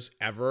years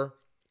ever.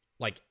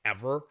 Like,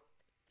 ever.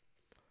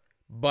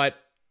 But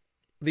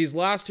these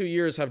last 2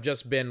 years have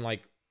just been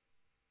like,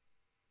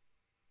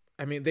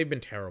 I mean, they've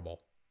been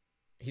terrible.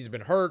 He's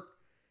been hurt.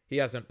 He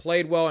hasn't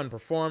played well and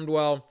performed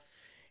well.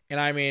 And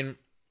I mean,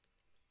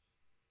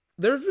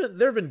 there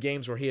have been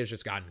games where he has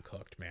just gotten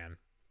cooked, man.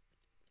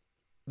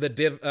 the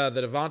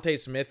Devontae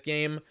Smith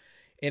game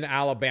in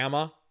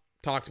Alabama.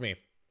 Talk to me.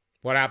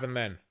 What happened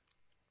then?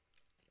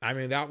 I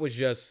mean, that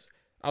was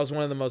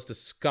one of the most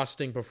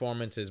disgusting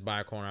performances by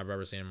a corner I've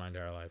ever seen in my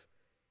entire life.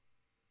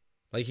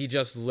 Like, he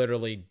just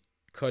literally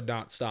could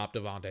not stop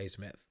Devontae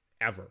Smith.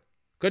 Ever.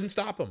 Couldn't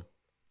stop him.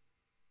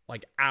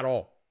 Like, at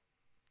all.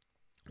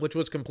 Which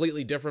was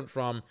completely different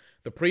from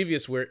the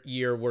previous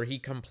year where he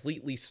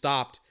completely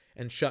stopped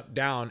and shut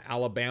down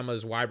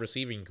Alabama's wide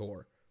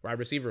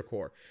receiver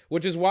core.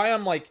 Which is why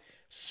I'm, like,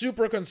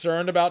 super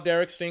concerned about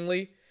Derek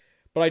Stingley,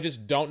 but I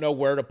just don't know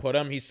where to put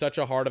him. He's such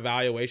a hard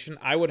evaluation.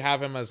 I would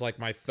have him as, like,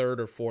 my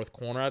third or fourth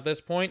corner at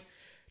this point,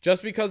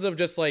 just because of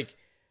just, like,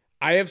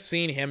 I have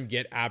seen him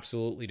get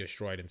absolutely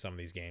destroyed in some of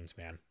these games,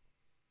 man.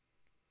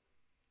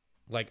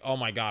 Like, oh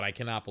my God, I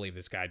cannot believe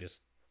this guy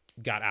just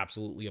got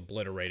absolutely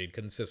obliterated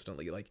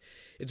consistently. Like,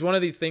 it's one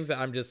of these things that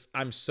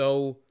I'm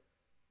so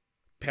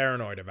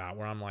paranoid about,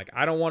 where I'm like,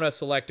 I don't want to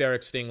select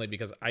Derek Stingley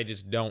because I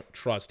just don't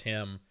trust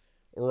him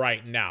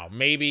right now.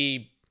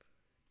 Maybe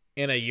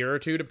in a year or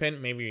two,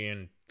 maybe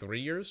in 3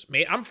 years.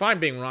 I'm fine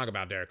being wrong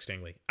about Derek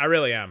Stingley. I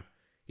really am.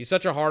 He's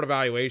such a hard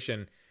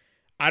evaluation.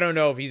 I don't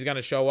know if he's going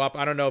to show up.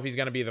 I don't know if he's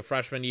going to be the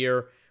freshman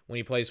year when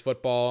he plays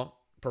football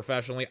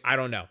professionally. I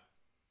don't know.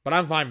 But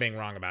I'm fine being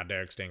wrong about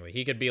Derek Stingley.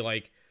 He could be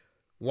like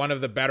one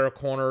of the better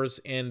corners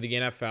in the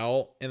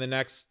NFL in the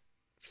next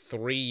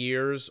 3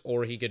 years,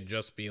 or he could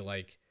just be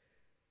like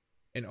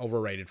an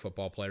overrated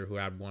football player who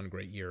had one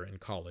great year in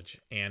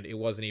college, and it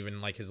wasn't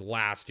even like his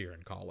last year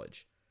in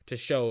college to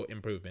show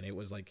improvement. It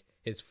was like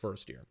his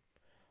first year.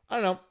 I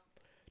don't know.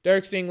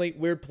 Derek Stingley,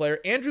 weird player.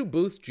 Andrew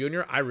Booth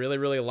Jr., I really,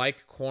 really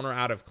like, corner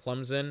out of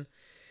Clemson.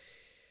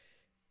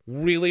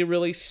 Really,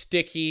 really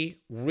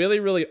sticky. Really,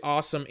 really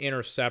awesome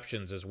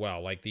interceptions as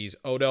well. Like these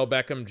Odell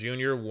Beckham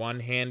Jr.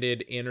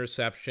 one-handed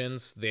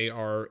interceptions. They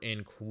are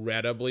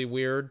incredibly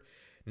weird.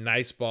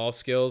 Nice ball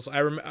skills.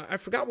 I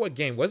forgot what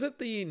game. Was it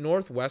the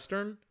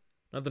Northwestern?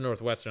 Not the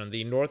Northwestern.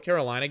 The North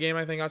Carolina game,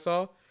 I think I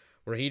saw,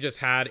 where he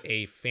just had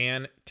a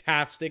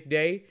fantastic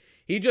day.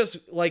 He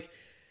just, like,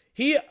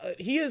 he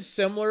is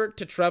similar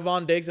to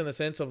Trevon Diggs in the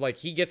sense of, like,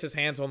 he gets his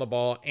hands on the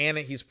ball and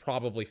he's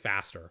probably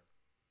faster.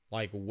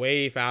 Like,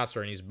 way faster,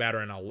 and he's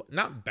better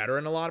not better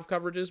in a lot of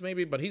coverages,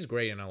 maybe, but he's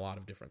great in a lot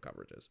of different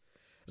coverages.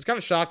 I was kind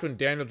of shocked when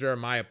Daniel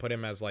Jeremiah put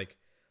him as, like,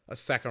 a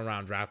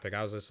second-round draft pick.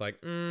 I was just like,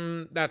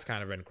 that's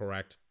kind of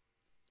incorrect.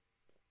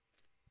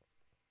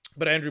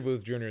 But Andrew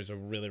Booth Jr. is a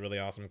really, really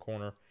awesome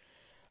corner.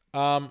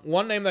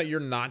 One name that you're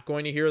not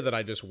going to hear that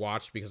I just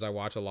watched because I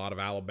watch a lot of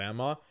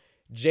Alabama,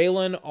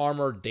 Jalen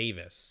Armour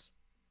Davis.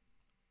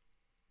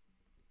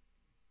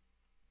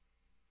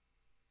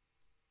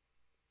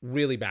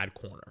 Really bad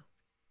corner.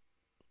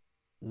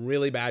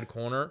 Really bad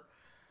corner.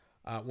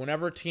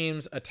 Whenever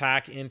teams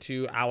attack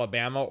into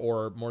Alabama,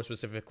 or more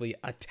specifically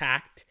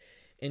attacked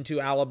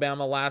into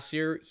Alabama last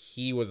year,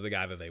 he was the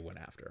guy that they went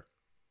after.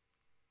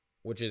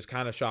 Which is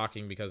kind of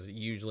shocking because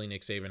usually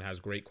Nick Saban has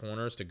great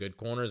corners to good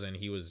corners, and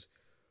he was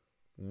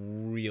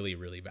really,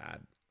 really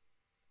bad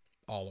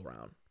all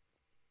around.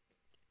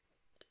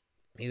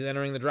 He's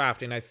entering the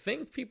draft, and I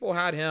think people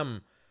had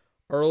him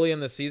early in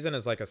the season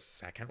as like a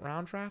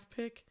second-round draft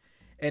pick,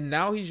 and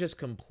now he's just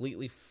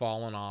completely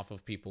fallen off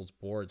of people's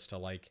boards to,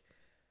 like,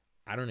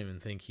 I don't even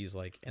think he's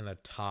like in the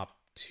top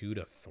 200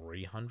 to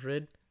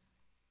 300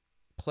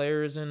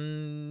 players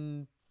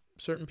in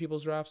certain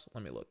people's drafts.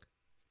 Let me look.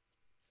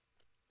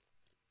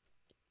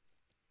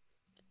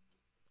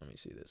 Let me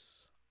see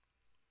this.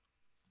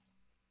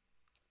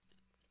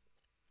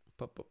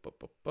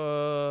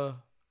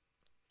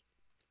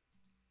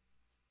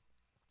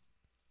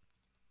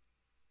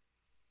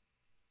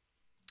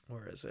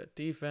 Where is it?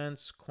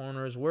 Defense,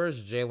 corners.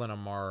 Where's Jalen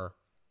Armour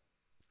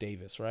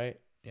Davis, right?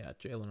 Yeah,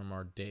 Jalen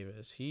Armour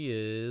Davis. He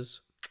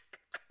is,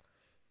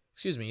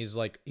 excuse me,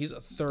 he's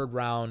a third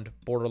round,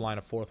 borderline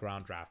a fourth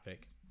round draft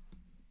pick.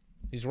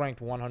 He's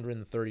ranked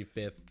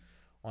 135th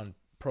on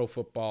Pro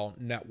Football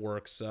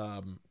Network's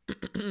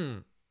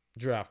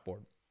draft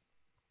board.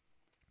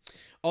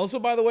 Also,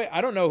 by the way,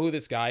 I don't know who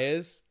this guy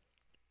is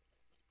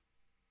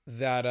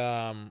that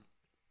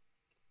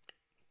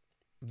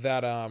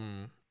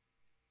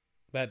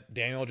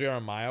Daniel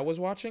Jeremiah was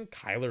watching.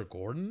 Kyler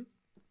Gordon?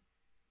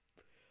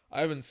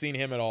 I haven't seen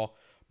him at all.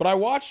 But I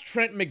watched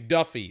Trent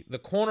McDuffie, the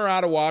corner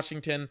out of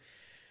Washington,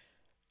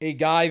 a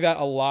guy that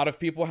a lot of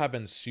people have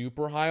been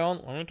super high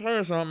on. Let me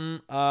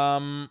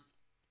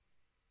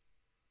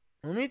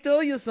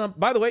tell you something.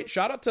 By the way,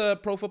 shout out to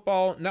Pro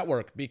Football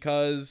Network,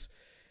 because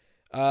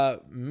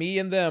me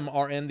and them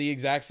are in the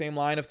exact same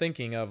line of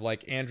thinking of,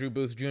 like, Andrew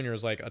Booth Jr.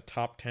 is like a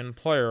top 10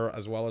 player,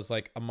 as well as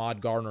like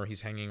Ahmad Gardner.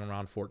 He's hanging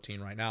around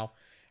 14 right now.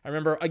 I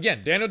remember,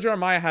 again, Daniel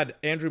Jeremiah had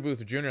Andrew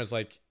Booth Jr. as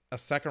like a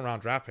second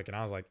round draft pick, and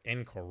I was like,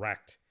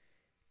 incorrect.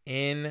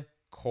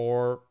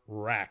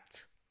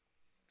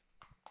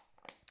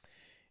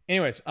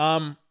 Anyways,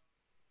 what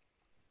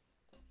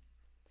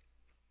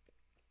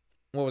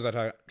was I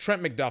talking about?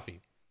 Trent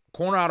McDuffie,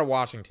 corner out of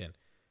Washington.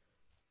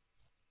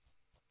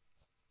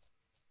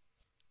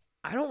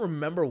 I don't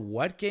remember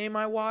what game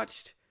I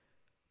watched,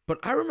 But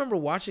I remember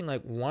watching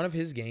like one of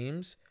his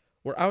games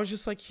where I was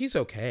just like, he's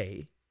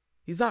okay.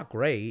 He's not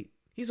great.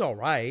 He's all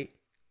right.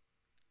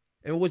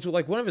 And which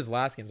like one of his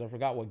last games, I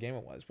forgot what game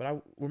it was, but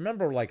I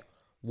remember like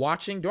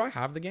watching. Do I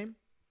have the game?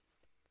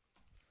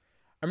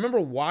 I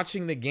remember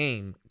watching the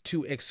game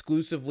to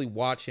exclusively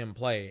watch him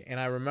play. And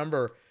I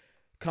remember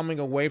coming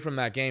away from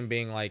that game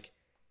being like,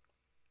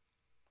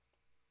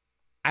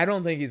 I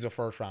don't think he's a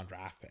first round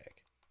draft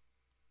pick.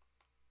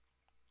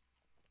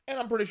 And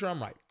I'm pretty sure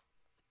I'm right.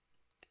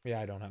 Yeah,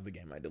 I don't have the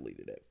game. I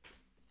deleted it.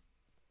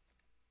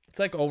 It's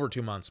like over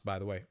 2 months, by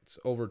the way. It's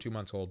over 2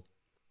 months old.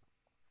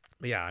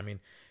 But yeah, I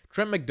mean,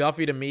 Trent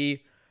McDuffie to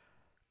me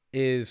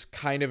is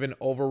kind of an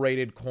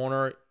overrated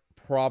corner.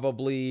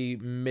 Probably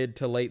mid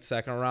to late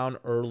second round,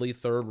 early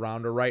third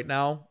rounder right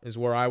now is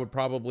where I would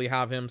probably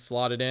have him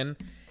slotted in.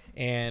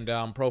 And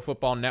Pro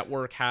Football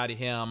Network had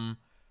him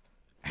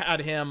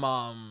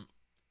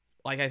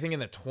like I think in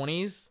the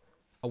 20s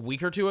a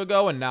week or two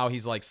ago, and now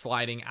he's like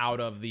sliding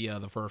out of the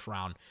first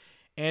round.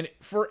 And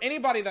for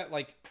anybody that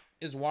like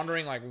is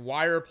wondering like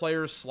why are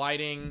players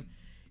sliding,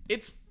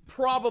 it's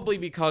probably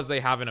because they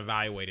haven't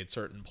evaluated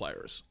certain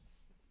players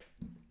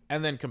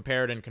and then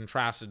compared and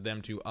contrasted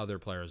them to other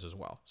players as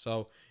well.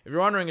 So if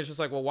you're wondering, it's just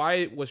like, well,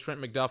 why was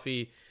Trent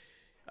McDuffie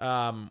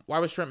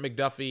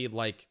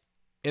like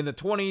in the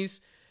 20s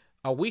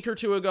a week or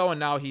two ago, and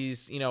now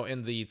he's,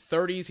 in the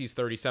 30s, he's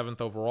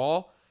 37th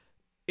overall?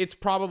 It's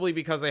probably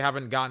because they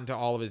haven't gotten to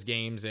all of his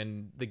games,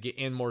 and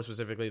more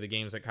specifically the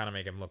games that kind of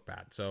make him look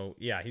bad. So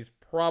yeah, he's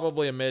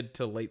probably a mid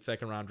to late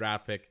second round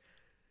draft pick.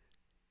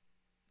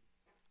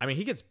 I mean,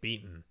 he gets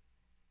beaten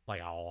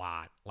like a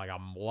lot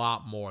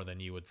more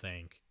than you would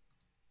think.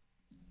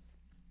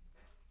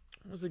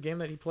 What was the game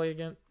that he played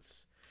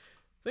against?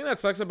 The thing that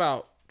sucks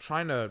about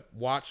trying to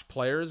watch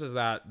players is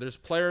that there's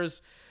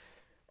players.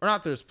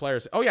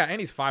 Oh yeah, and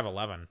he's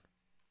 5'11".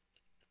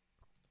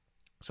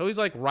 So he's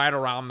like right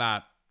around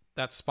that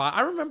spot.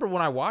 I remember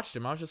when I watched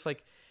him, I was just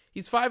like,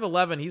 he's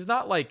 5'11". He's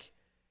not like,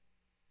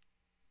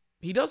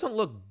 he doesn't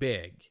look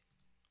big.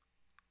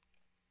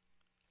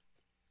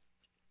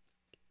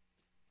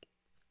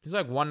 He's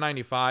like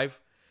 195.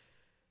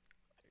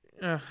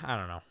 I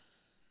don't know.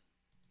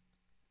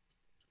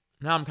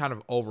 Now I'm kind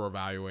of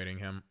over-evaluating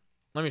him.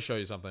 Let me show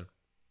you something.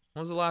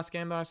 What was the last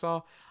game that I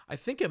saw? I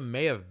think it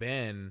may have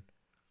been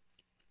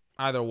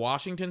either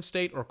Washington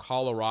State or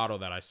Colorado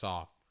that I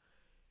saw.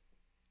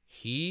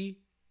 He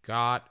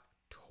got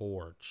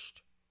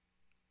torched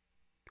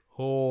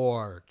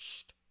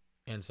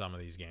in some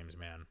of these games,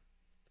 man.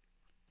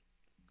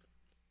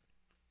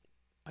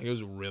 Like, it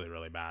was really,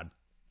 really bad.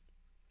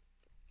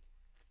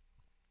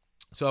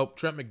 So,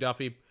 Trent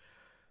McDuffie.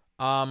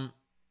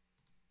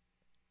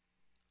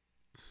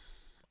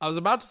 I was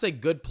about to say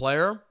good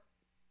player.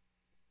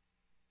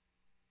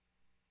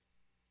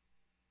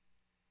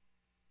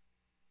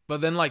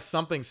 But then, like,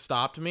 something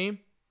stopped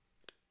me.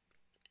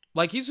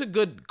 Like, he's a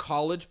good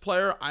college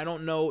player. I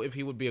don't know if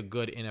he would be a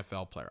good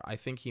NFL player. I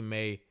think he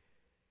needs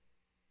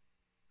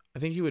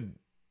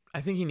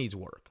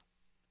work.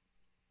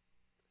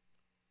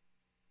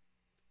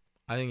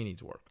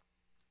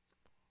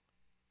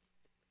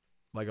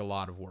 Like, a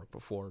lot of work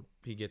before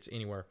he gets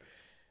anywhere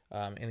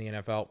in the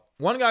NFL.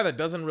 One guy that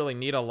doesn't really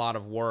need a lot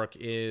of work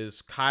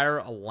is Kaiir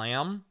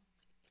Elam,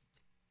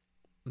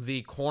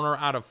 the corner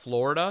out of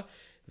Florida.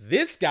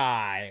 This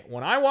guy,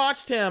 when I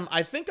watched him,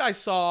 I think I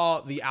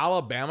saw the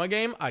Alabama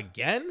game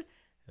again.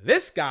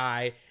 This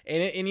guy,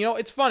 and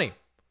it's funny.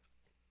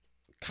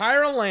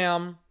 Kaiir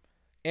Elam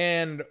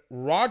and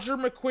Roger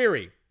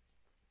McQuarrie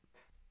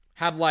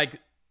had like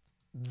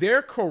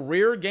their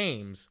career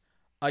games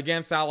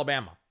against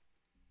Alabama.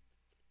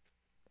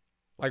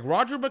 Like,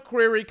 Roger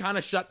McQuarrie kind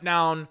of shut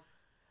down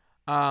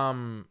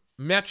John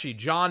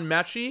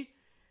Mechie.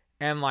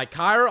 And, like,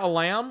 Kaiir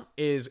Elam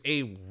is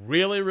a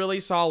really, really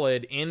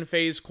solid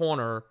in-phase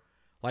corner.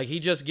 Like, he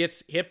just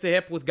gets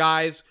hip-to-hip with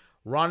guys,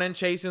 running,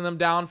 chasing them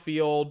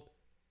downfield.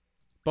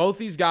 Both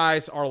these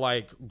guys are,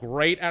 like,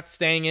 great at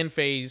staying in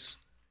phase.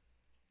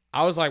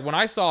 I was like, when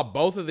I saw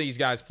both of these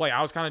guys play,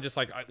 I was kind of just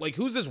like,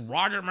 who's this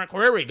Roger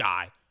McQuarrie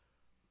guy?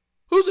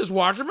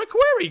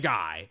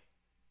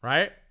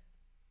 Right?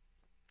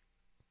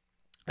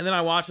 And then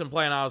I watched him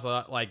play, and I was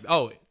like,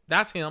 oh,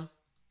 that's him.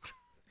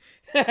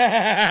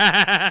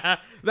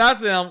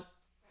 That's him.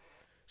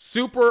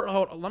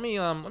 Let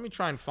me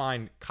try and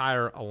find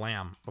Kaiir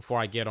Elam before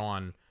I get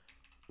on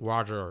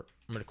Roger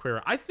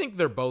McQuarrie. I think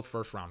they're both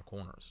first round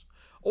corners.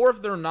 Or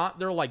if they're not,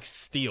 they're like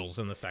steals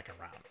in the second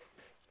round.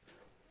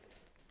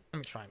 Let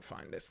me try and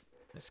find this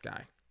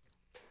guy.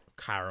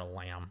 Kaiir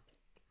Elam.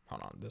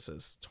 Hold on, this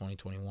is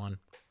 2021.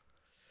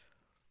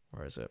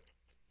 Where is it?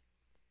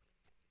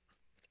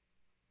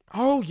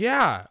 Oh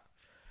yeah.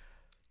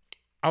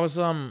 It was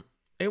the,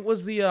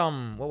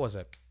 what was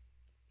it?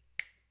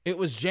 It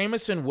was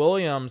Jameson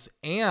Williams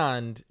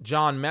and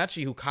John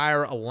Mechie who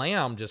Kaiir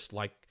Elam just,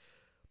 like,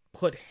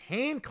 put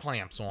hand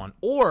clamps on.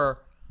 Or,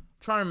 I'm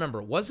trying to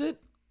remember, was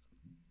it,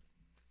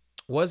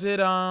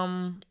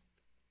 I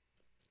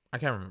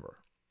can't remember.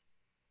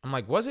 I'm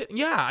like, was it?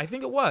 Yeah, I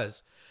think it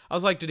was. I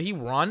was like, did he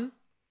run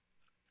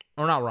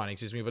or not run,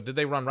 excuse me, but did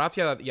they run routes?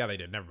 Yeah, they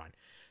did. Never mind.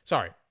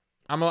 Sorry.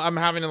 I'm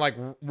having to like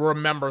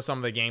remember some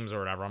of the games or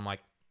whatever. I'm like,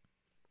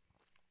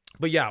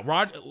 but yeah,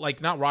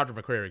 not Roger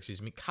McCreary,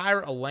 excuse me.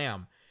 Khair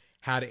Elam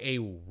had a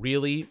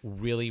really,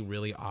 really,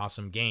 really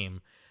awesome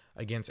game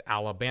against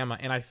Alabama.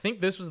 And I think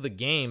this was the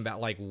game that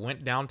like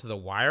went down to the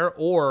wire,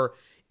 or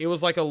it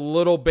was like a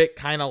little bit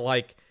kind of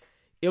like,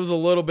 it was a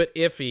little bit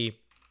iffy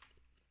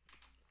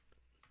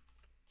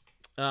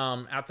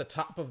at the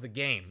top of the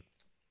game.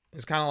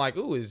 It's kind of like,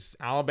 ooh, is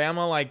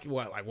Alabama like,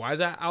 what? Like, why is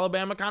that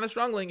Alabama kind of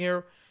struggling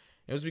here?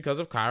 It was because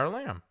of Khair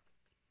Elam.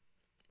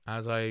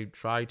 As I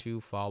try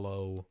to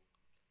follow,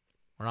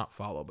 or not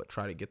follow, but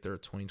try to get their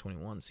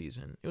 2021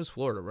 season. It was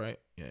Florida, right?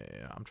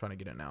 Yeah. I'm trying to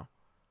get it now.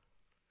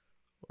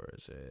 Where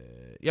is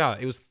it? Yeah,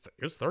 it was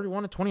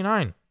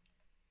 31-29.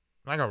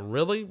 Like a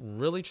really,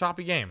 really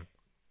choppy game.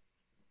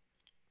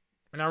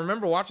 And I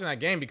remember watching that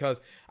game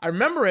because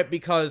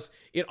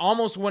it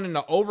almost went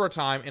into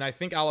overtime, and I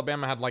think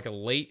Alabama had like a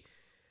late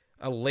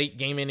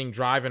game-ending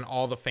drive, and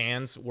all the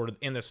fans were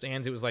in the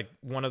stands. It was like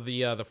one of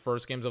the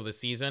first games of the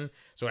season,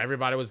 so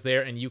everybody was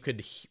there, and you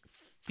could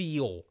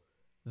feel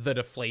the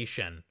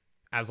deflation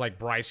as like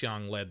Bryce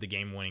Young led the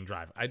game-winning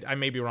drive. I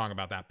may be wrong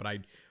about that, but I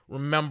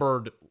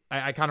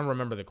kind of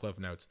remember the cliff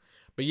notes.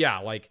 But yeah,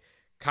 like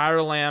Khair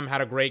Elam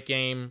had a great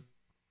game.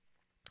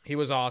 He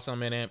was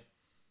awesome in it.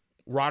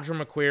 Roger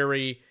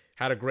McCreary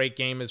had a great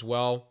game as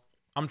well.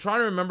 I'm trying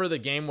to remember the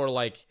game where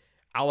like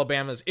I was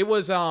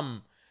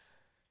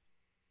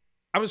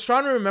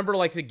trying to remember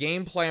like the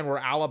game plan where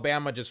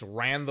Alabama just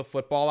ran the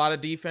football out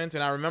of defense,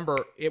 and I remember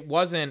it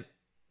wasn't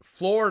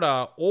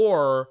Florida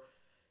or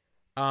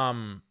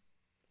Auburn.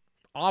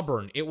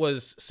 It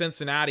was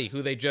Cincinnati,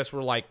 who they just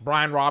were like,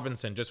 Brian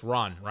Robinson, just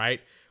run, right?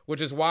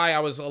 Which is why I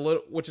was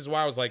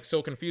like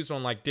so confused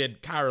on like,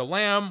 did Khair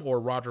Elam or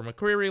Roger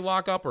McCreary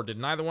lock up, or did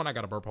neither one? I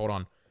got a burp. Hold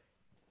on.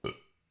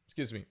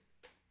 Excuse me.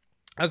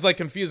 I was like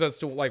confused as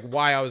to like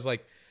why I was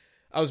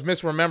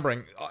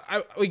misremembering.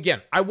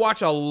 I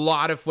watch a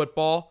lot of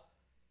football.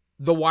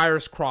 The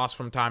wires cross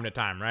from time to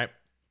time, right?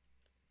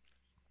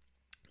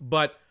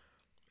 But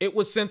it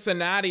was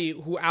Cincinnati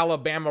who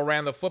Alabama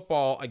ran the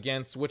football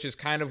against, which is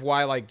kind of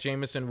why like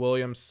Jameson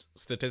Williams'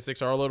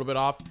 statistics are a little bit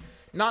off.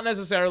 Not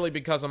necessarily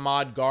because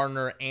Ahmad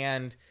Gardner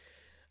and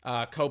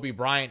Kobe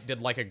Bryant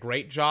did like a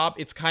great job.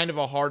 It's kind of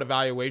a hard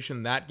evaluation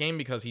in that game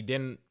because they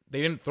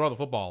didn't throw the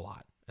football a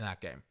lot in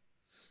that game.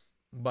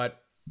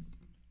 But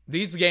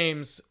these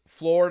games,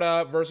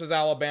 Florida versus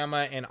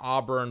Alabama and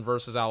Auburn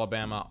versus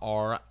Alabama,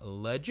 are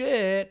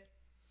legit.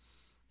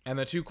 And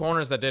the two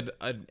corners that did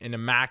an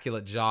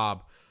immaculate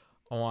job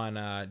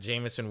on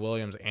Jameson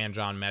Williams and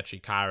John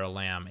Mechie, Khair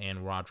Elam,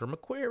 and Roger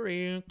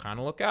McCreary. Kind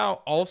of look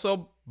out.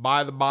 Also,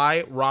 by the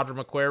by, Roger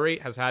McCreary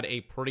has had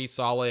a pretty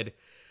solid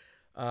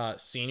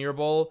Senior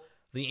Bowl.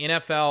 The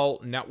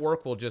NFL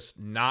Network will just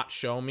not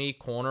show me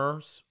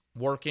corners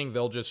working.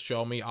 They'll just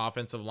show me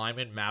offensive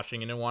linemen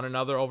mashing into one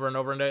another over and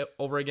over and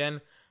over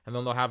again. And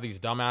then they'll have these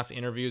dumbass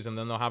interviews, and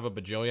then they'll have a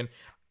bajillion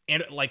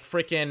and like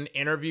freaking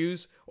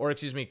interviews, or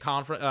excuse me,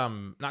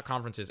 not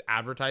conferences,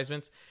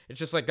 advertisements. It's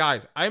just like,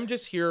 guys, I'm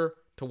just here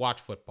to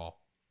watch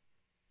football.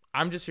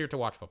 I'm just here to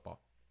watch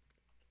football.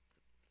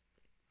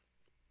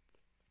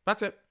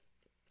 That's it.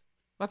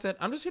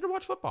 I'm just here to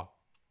watch football.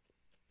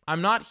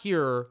 I'm not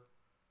here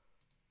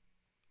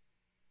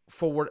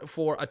for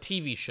a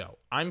TV show.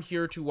 I'm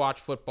here to watch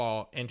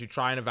football and to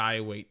try and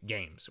evaluate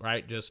games,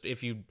 right? Just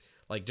if you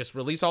like, just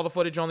release all the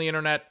footage on the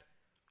internet,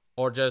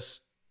 or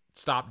just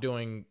stop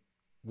doing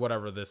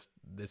whatever this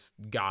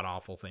god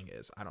awful thing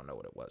is. I don't know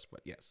what it was, but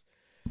yes.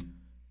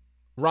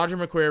 Roger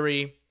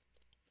McCreary,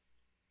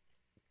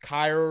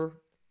 Khair,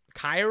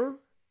 I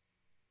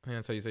think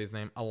that's how you say his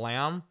name,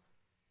 Elam,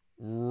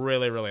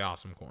 really, really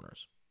awesome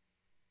corners.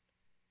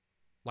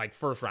 Like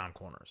first round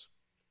corners.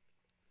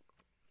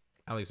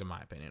 At least in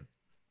my opinion.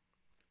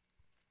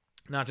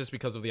 Not just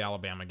because of the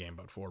Alabama game,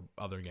 but for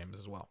other games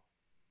as well.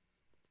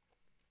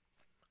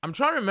 I'm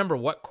trying to remember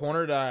what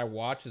corner did I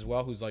watch as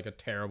well who's like a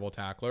terrible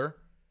tackler.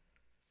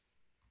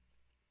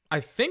 I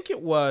think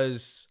it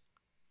was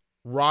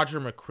Roger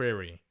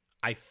McCreary.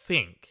 I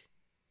think.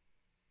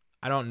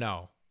 I don't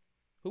know.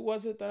 Who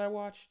was it that I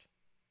watched?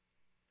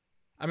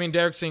 I mean,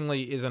 Derek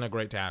Stingley isn't a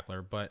great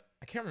tackler, but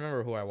I can't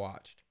remember who I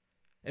watched.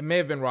 It may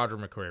have been Roger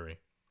McCreary.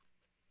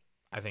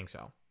 I think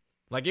so.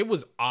 Like, it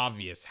was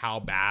obvious how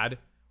bad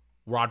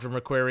Roger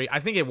McCreary. I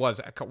think it was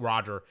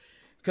Roger.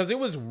 Because it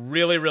was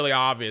really, really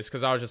obvious.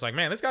 Because I was just like,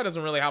 man, this guy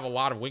doesn't really have a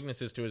lot of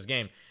weaknesses to his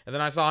game. And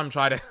then I saw him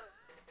try to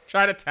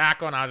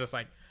tackle, and I was just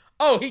like,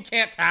 oh, he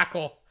can't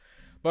tackle.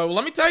 But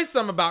let me tell you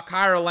something about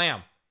Khair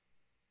Elam.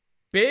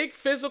 Big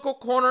physical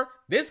corner.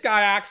 This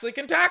guy actually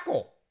can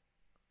tackle.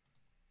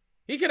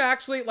 He could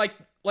actually, like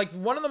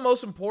one of the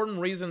most important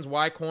reasons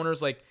why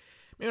corners, like,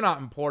 maybe not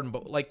important,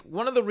 but like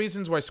one of the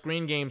reasons why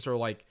screen games are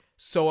like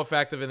so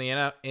effective in the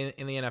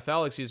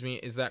NFL, excuse me,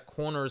 is that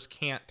corners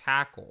can't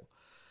tackle,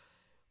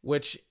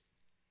 which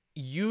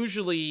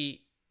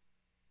usually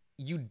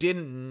you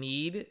didn't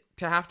need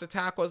to have to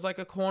tackle as like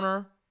a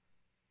corner,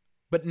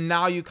 but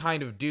now you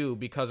kind of do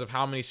because of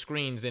how many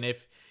screens. And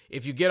if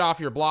you get off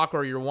your block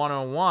or your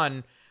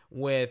one-on-one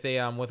with a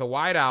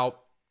wideout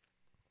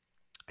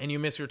and you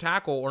miss your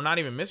tackle, or not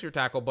even miss your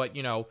tackle, but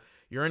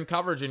you're in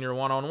coverage and you're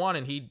one-on-one,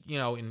 and he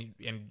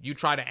and you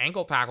try to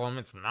ankle tackle him,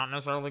 it's not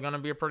necessarily going to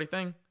be a pretty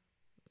thing.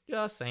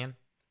 Just saying.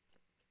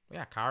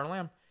 Yeah, Kyle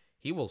Lamb,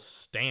 he will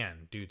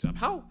stand dudes up.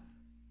 How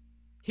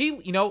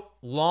he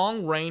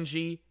long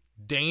rangy,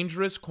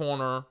 dangerous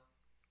corner.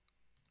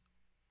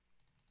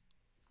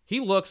 He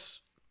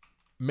looks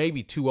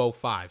maybe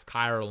 205,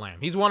 Kyle Lamb.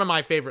 He's one of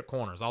my favorite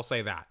corners. I'll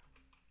say that.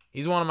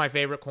 He's one of my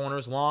favorite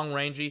corners. Long,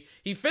 rangy.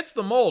 He fits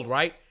the mold,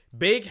 right?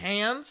 Big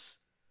hands.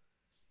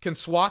 Can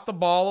swat the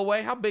ball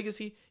away. How big is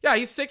he? Yeah,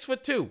 he's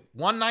 6'2",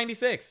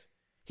 196.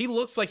 He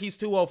looks like he's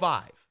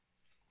 205.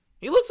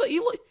 He looks like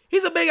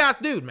he's a big ass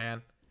dude,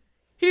 man.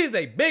 He is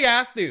a big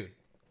ass dude.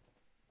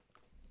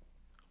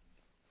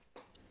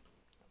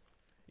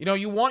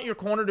 You want your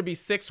corner to be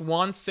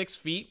 6'1", 6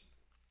 feet,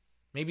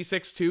 maybe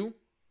 6'2",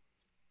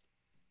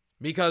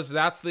 because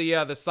that's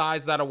the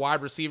size that a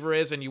wide receiver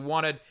is, and you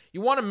want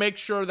to make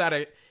sure that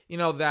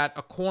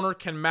a corner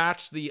can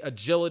match the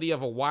agility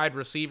of a wide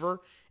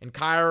receiver. And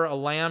Kyle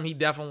Lamb, he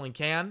definitely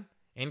can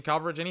in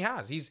coverage, and he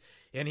has.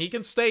 He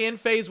can stay in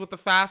phase with the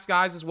fast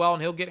guys as well,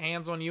 and he'll get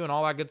hands on you and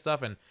all that good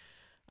stuff. And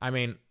I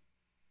mean,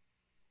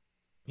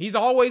 he's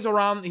always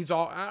around.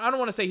 I don't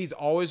want to say he's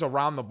always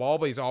around the ball,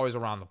 but he's always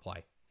around the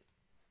play.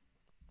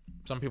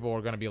 Some people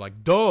are going to be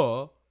like,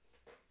 duh,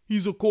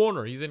 he's a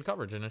corner. He's in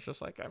coverage. And it's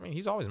just like, I mean,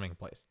 he's always making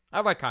plays.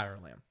 I like Kyle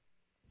Lamb.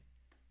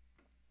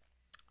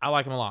 I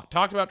like him a lot.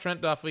 Talked about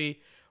Trent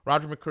Duffy,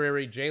 Roger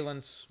McCreary,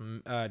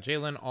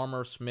 Jalen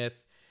Armour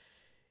Smith,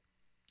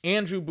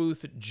 Andrew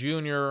Booth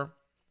Jr.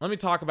 Let me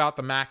talk about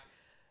the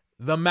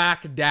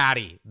Mac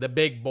Daddy, the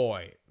big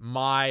boy.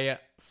 My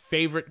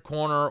favorite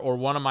corner, or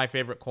one of my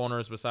favorite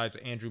corners besides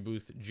Andrew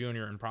Booth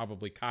Jr. and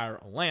probably Kyle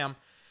Lamb.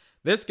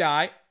 This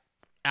guy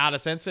out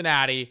of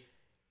Cincinnati,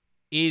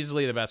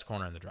 easily the best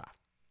corner in the draft.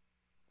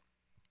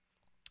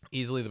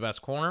 Easily the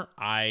best corner.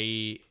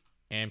 I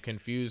am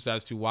confused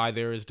as to why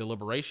there is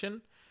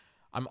deliberation.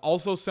 I'm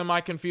also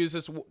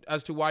semi-confused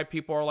as to why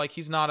people are like,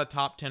 he's not a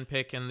top 10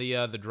 pick in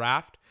the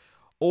draft.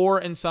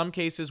 Or in some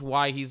cases,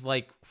 why he's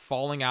like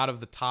falling out of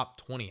the top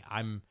 20.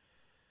 I'm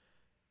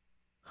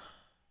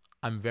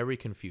very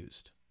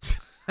confused.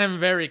 I'm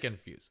very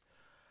confused.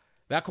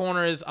 That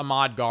corner is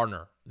Ahmad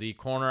Gardner, the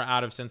corner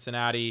out of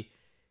Cincinnati,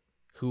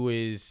 who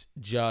has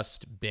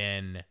just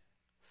been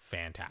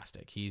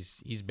fantastic.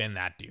 He's been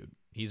that dude.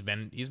 He's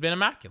been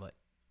immaculate.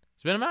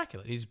 He's been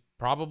immaculate. He's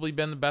probably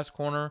been the best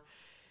corner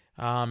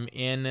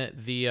in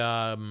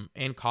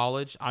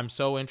college. I'm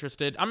so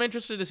interested. I'm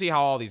interested to see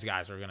how all these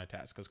guys are going to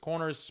test, because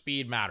corners,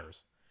 speed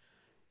matters.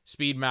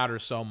 Speed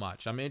matters so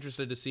much. I'm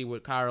interested to see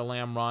what Kyle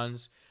Lamb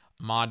runs.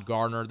 Ahmad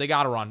Gardner, they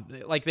got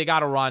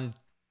to run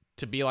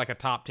to be like a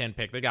top 10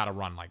 pick. They got to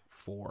run like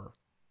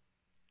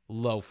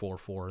low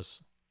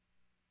 4.4s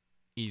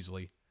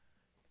easily.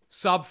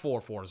 Sub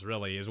 4.4s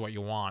really is what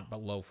you want,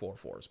 but low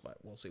 4.4s, but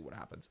we'll see what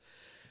happens.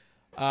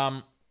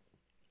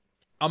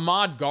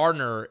 Ahmad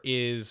Gardner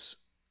is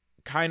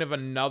kind of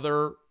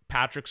another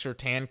Patrick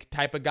Surtain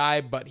type of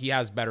guy, but he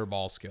has better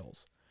ball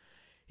skills.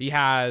 He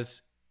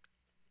has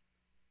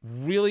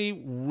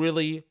really,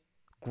 really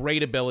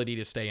great ability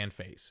to stay in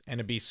phase and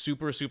to be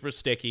super, super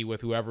sticky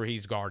with whoever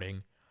he's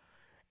guarding.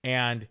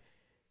 And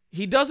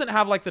he doesn't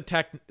have like the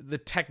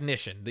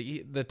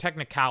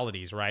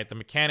technicalities, right? The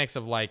mechanics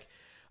of like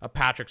a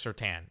Patrick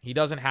Surtain. He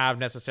doesn't have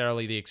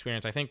necessarily the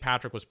experience. I think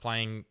Patrick was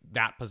playing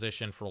that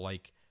position for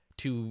like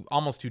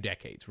almost 2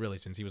 decades, really,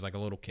 since he was like a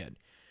little kid.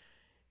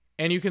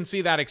 And you can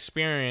see that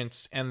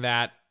experience and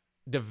that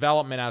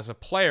development as a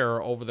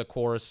player over the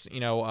course,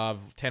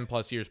 of 10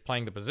 plus years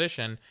playing the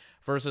position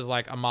versus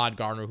like Ahmad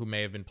Gardner, who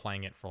may have been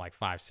playing it for like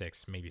 5,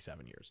 6, maybe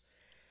 7 years.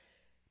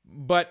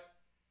 But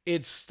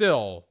it's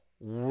still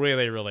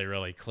really, really,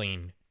 really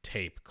clean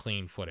tape,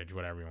 clean footage,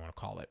 whatever you want to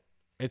call it.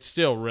 It's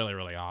still really,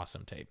 really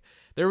awesome tape.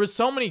 There was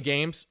so many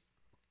games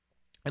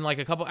and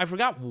like I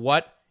forgot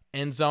what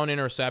end zone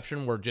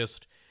interception were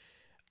just,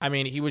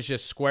 he was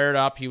just squared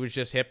up. He was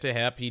just hip to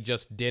hip. He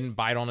just didn't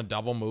bite on a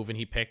double move and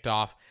he picked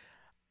off.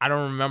 I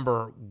don't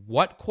remember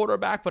what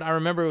quarterback, but I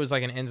remember it was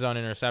like an end zone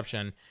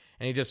interception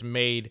and he just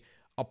made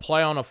a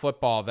play on a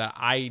football that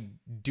I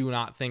do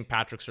not think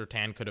Patrick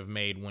Surtain could have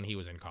made when he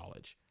was in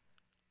college.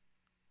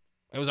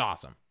 It was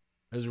awesome.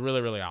 It was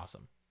really, really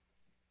awesome.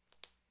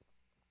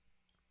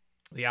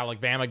 The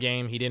Alabama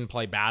game, he didn't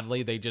play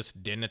badly. They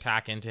just didn't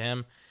attack into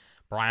him.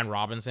 Brian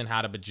Robinson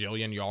had a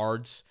bajillion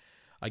yards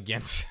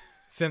against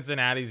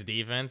Cincinnati's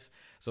defense.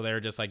 So they were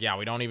just like, yeah,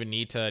 we don't even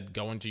need to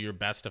go into your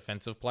best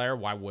defensive player.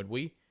 Why would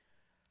we?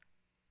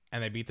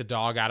 And they beat the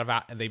dog out of,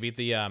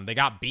 they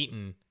got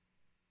beaten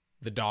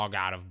the dog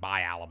out of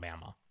by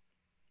Alabama.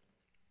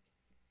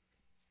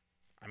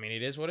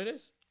 It is what it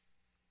is.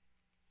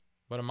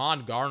 But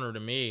Ahmad Gardner, to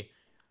me,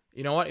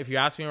 you know what? If you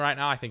ask me right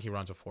now, I think he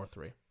runs a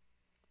 4.3.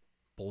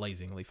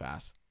 Blazingly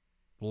fast.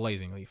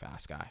 Blazingly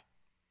fast guy.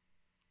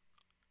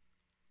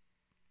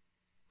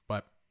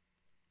 But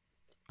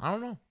I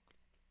don't know.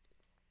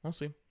 We'll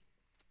see.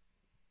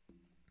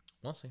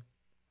 We'll see.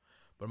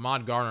 But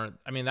Ahmad Gardner,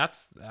 I mean,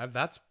 that's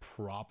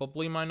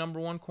probably my number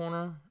one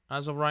corner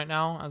as of right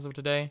now, as of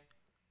today.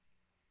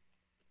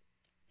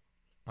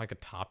 Like a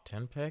top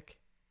 10 pick.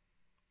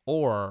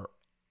 Or,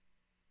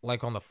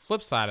 like on the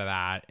flip side of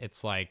that,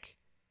 it's like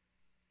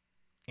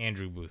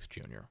Andrew Booth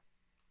Jr.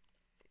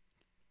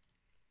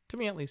 To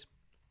me, at least.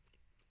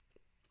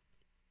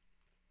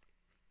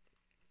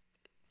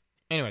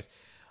 Anyways,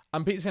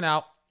 I'm peacing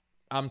out.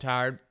 I'm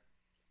tired.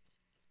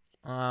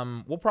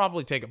 We'll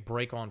probably take a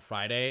break on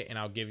Friday, and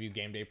I'll give you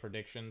game day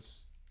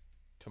predictions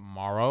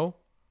tomorrow.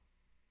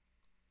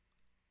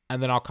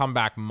 And then I'll come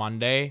back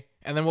Monday,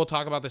 and then we'll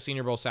talk about the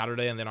Senior Bowl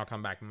Saturday, and then I'll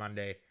come back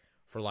Monday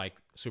for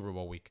like Super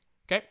Bowl week.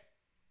 Okay?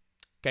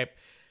 Okay.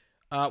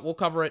 We'll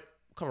cover it.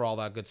 Cover all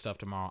that good stuff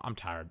tomorrow. I'm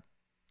tired.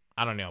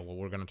 I don't know what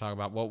we're gonna talk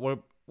about.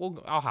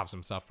 I'll have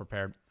some stuff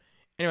prepared.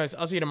 Anyways,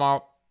 I'll see you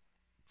tomorrow.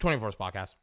 24th podcast.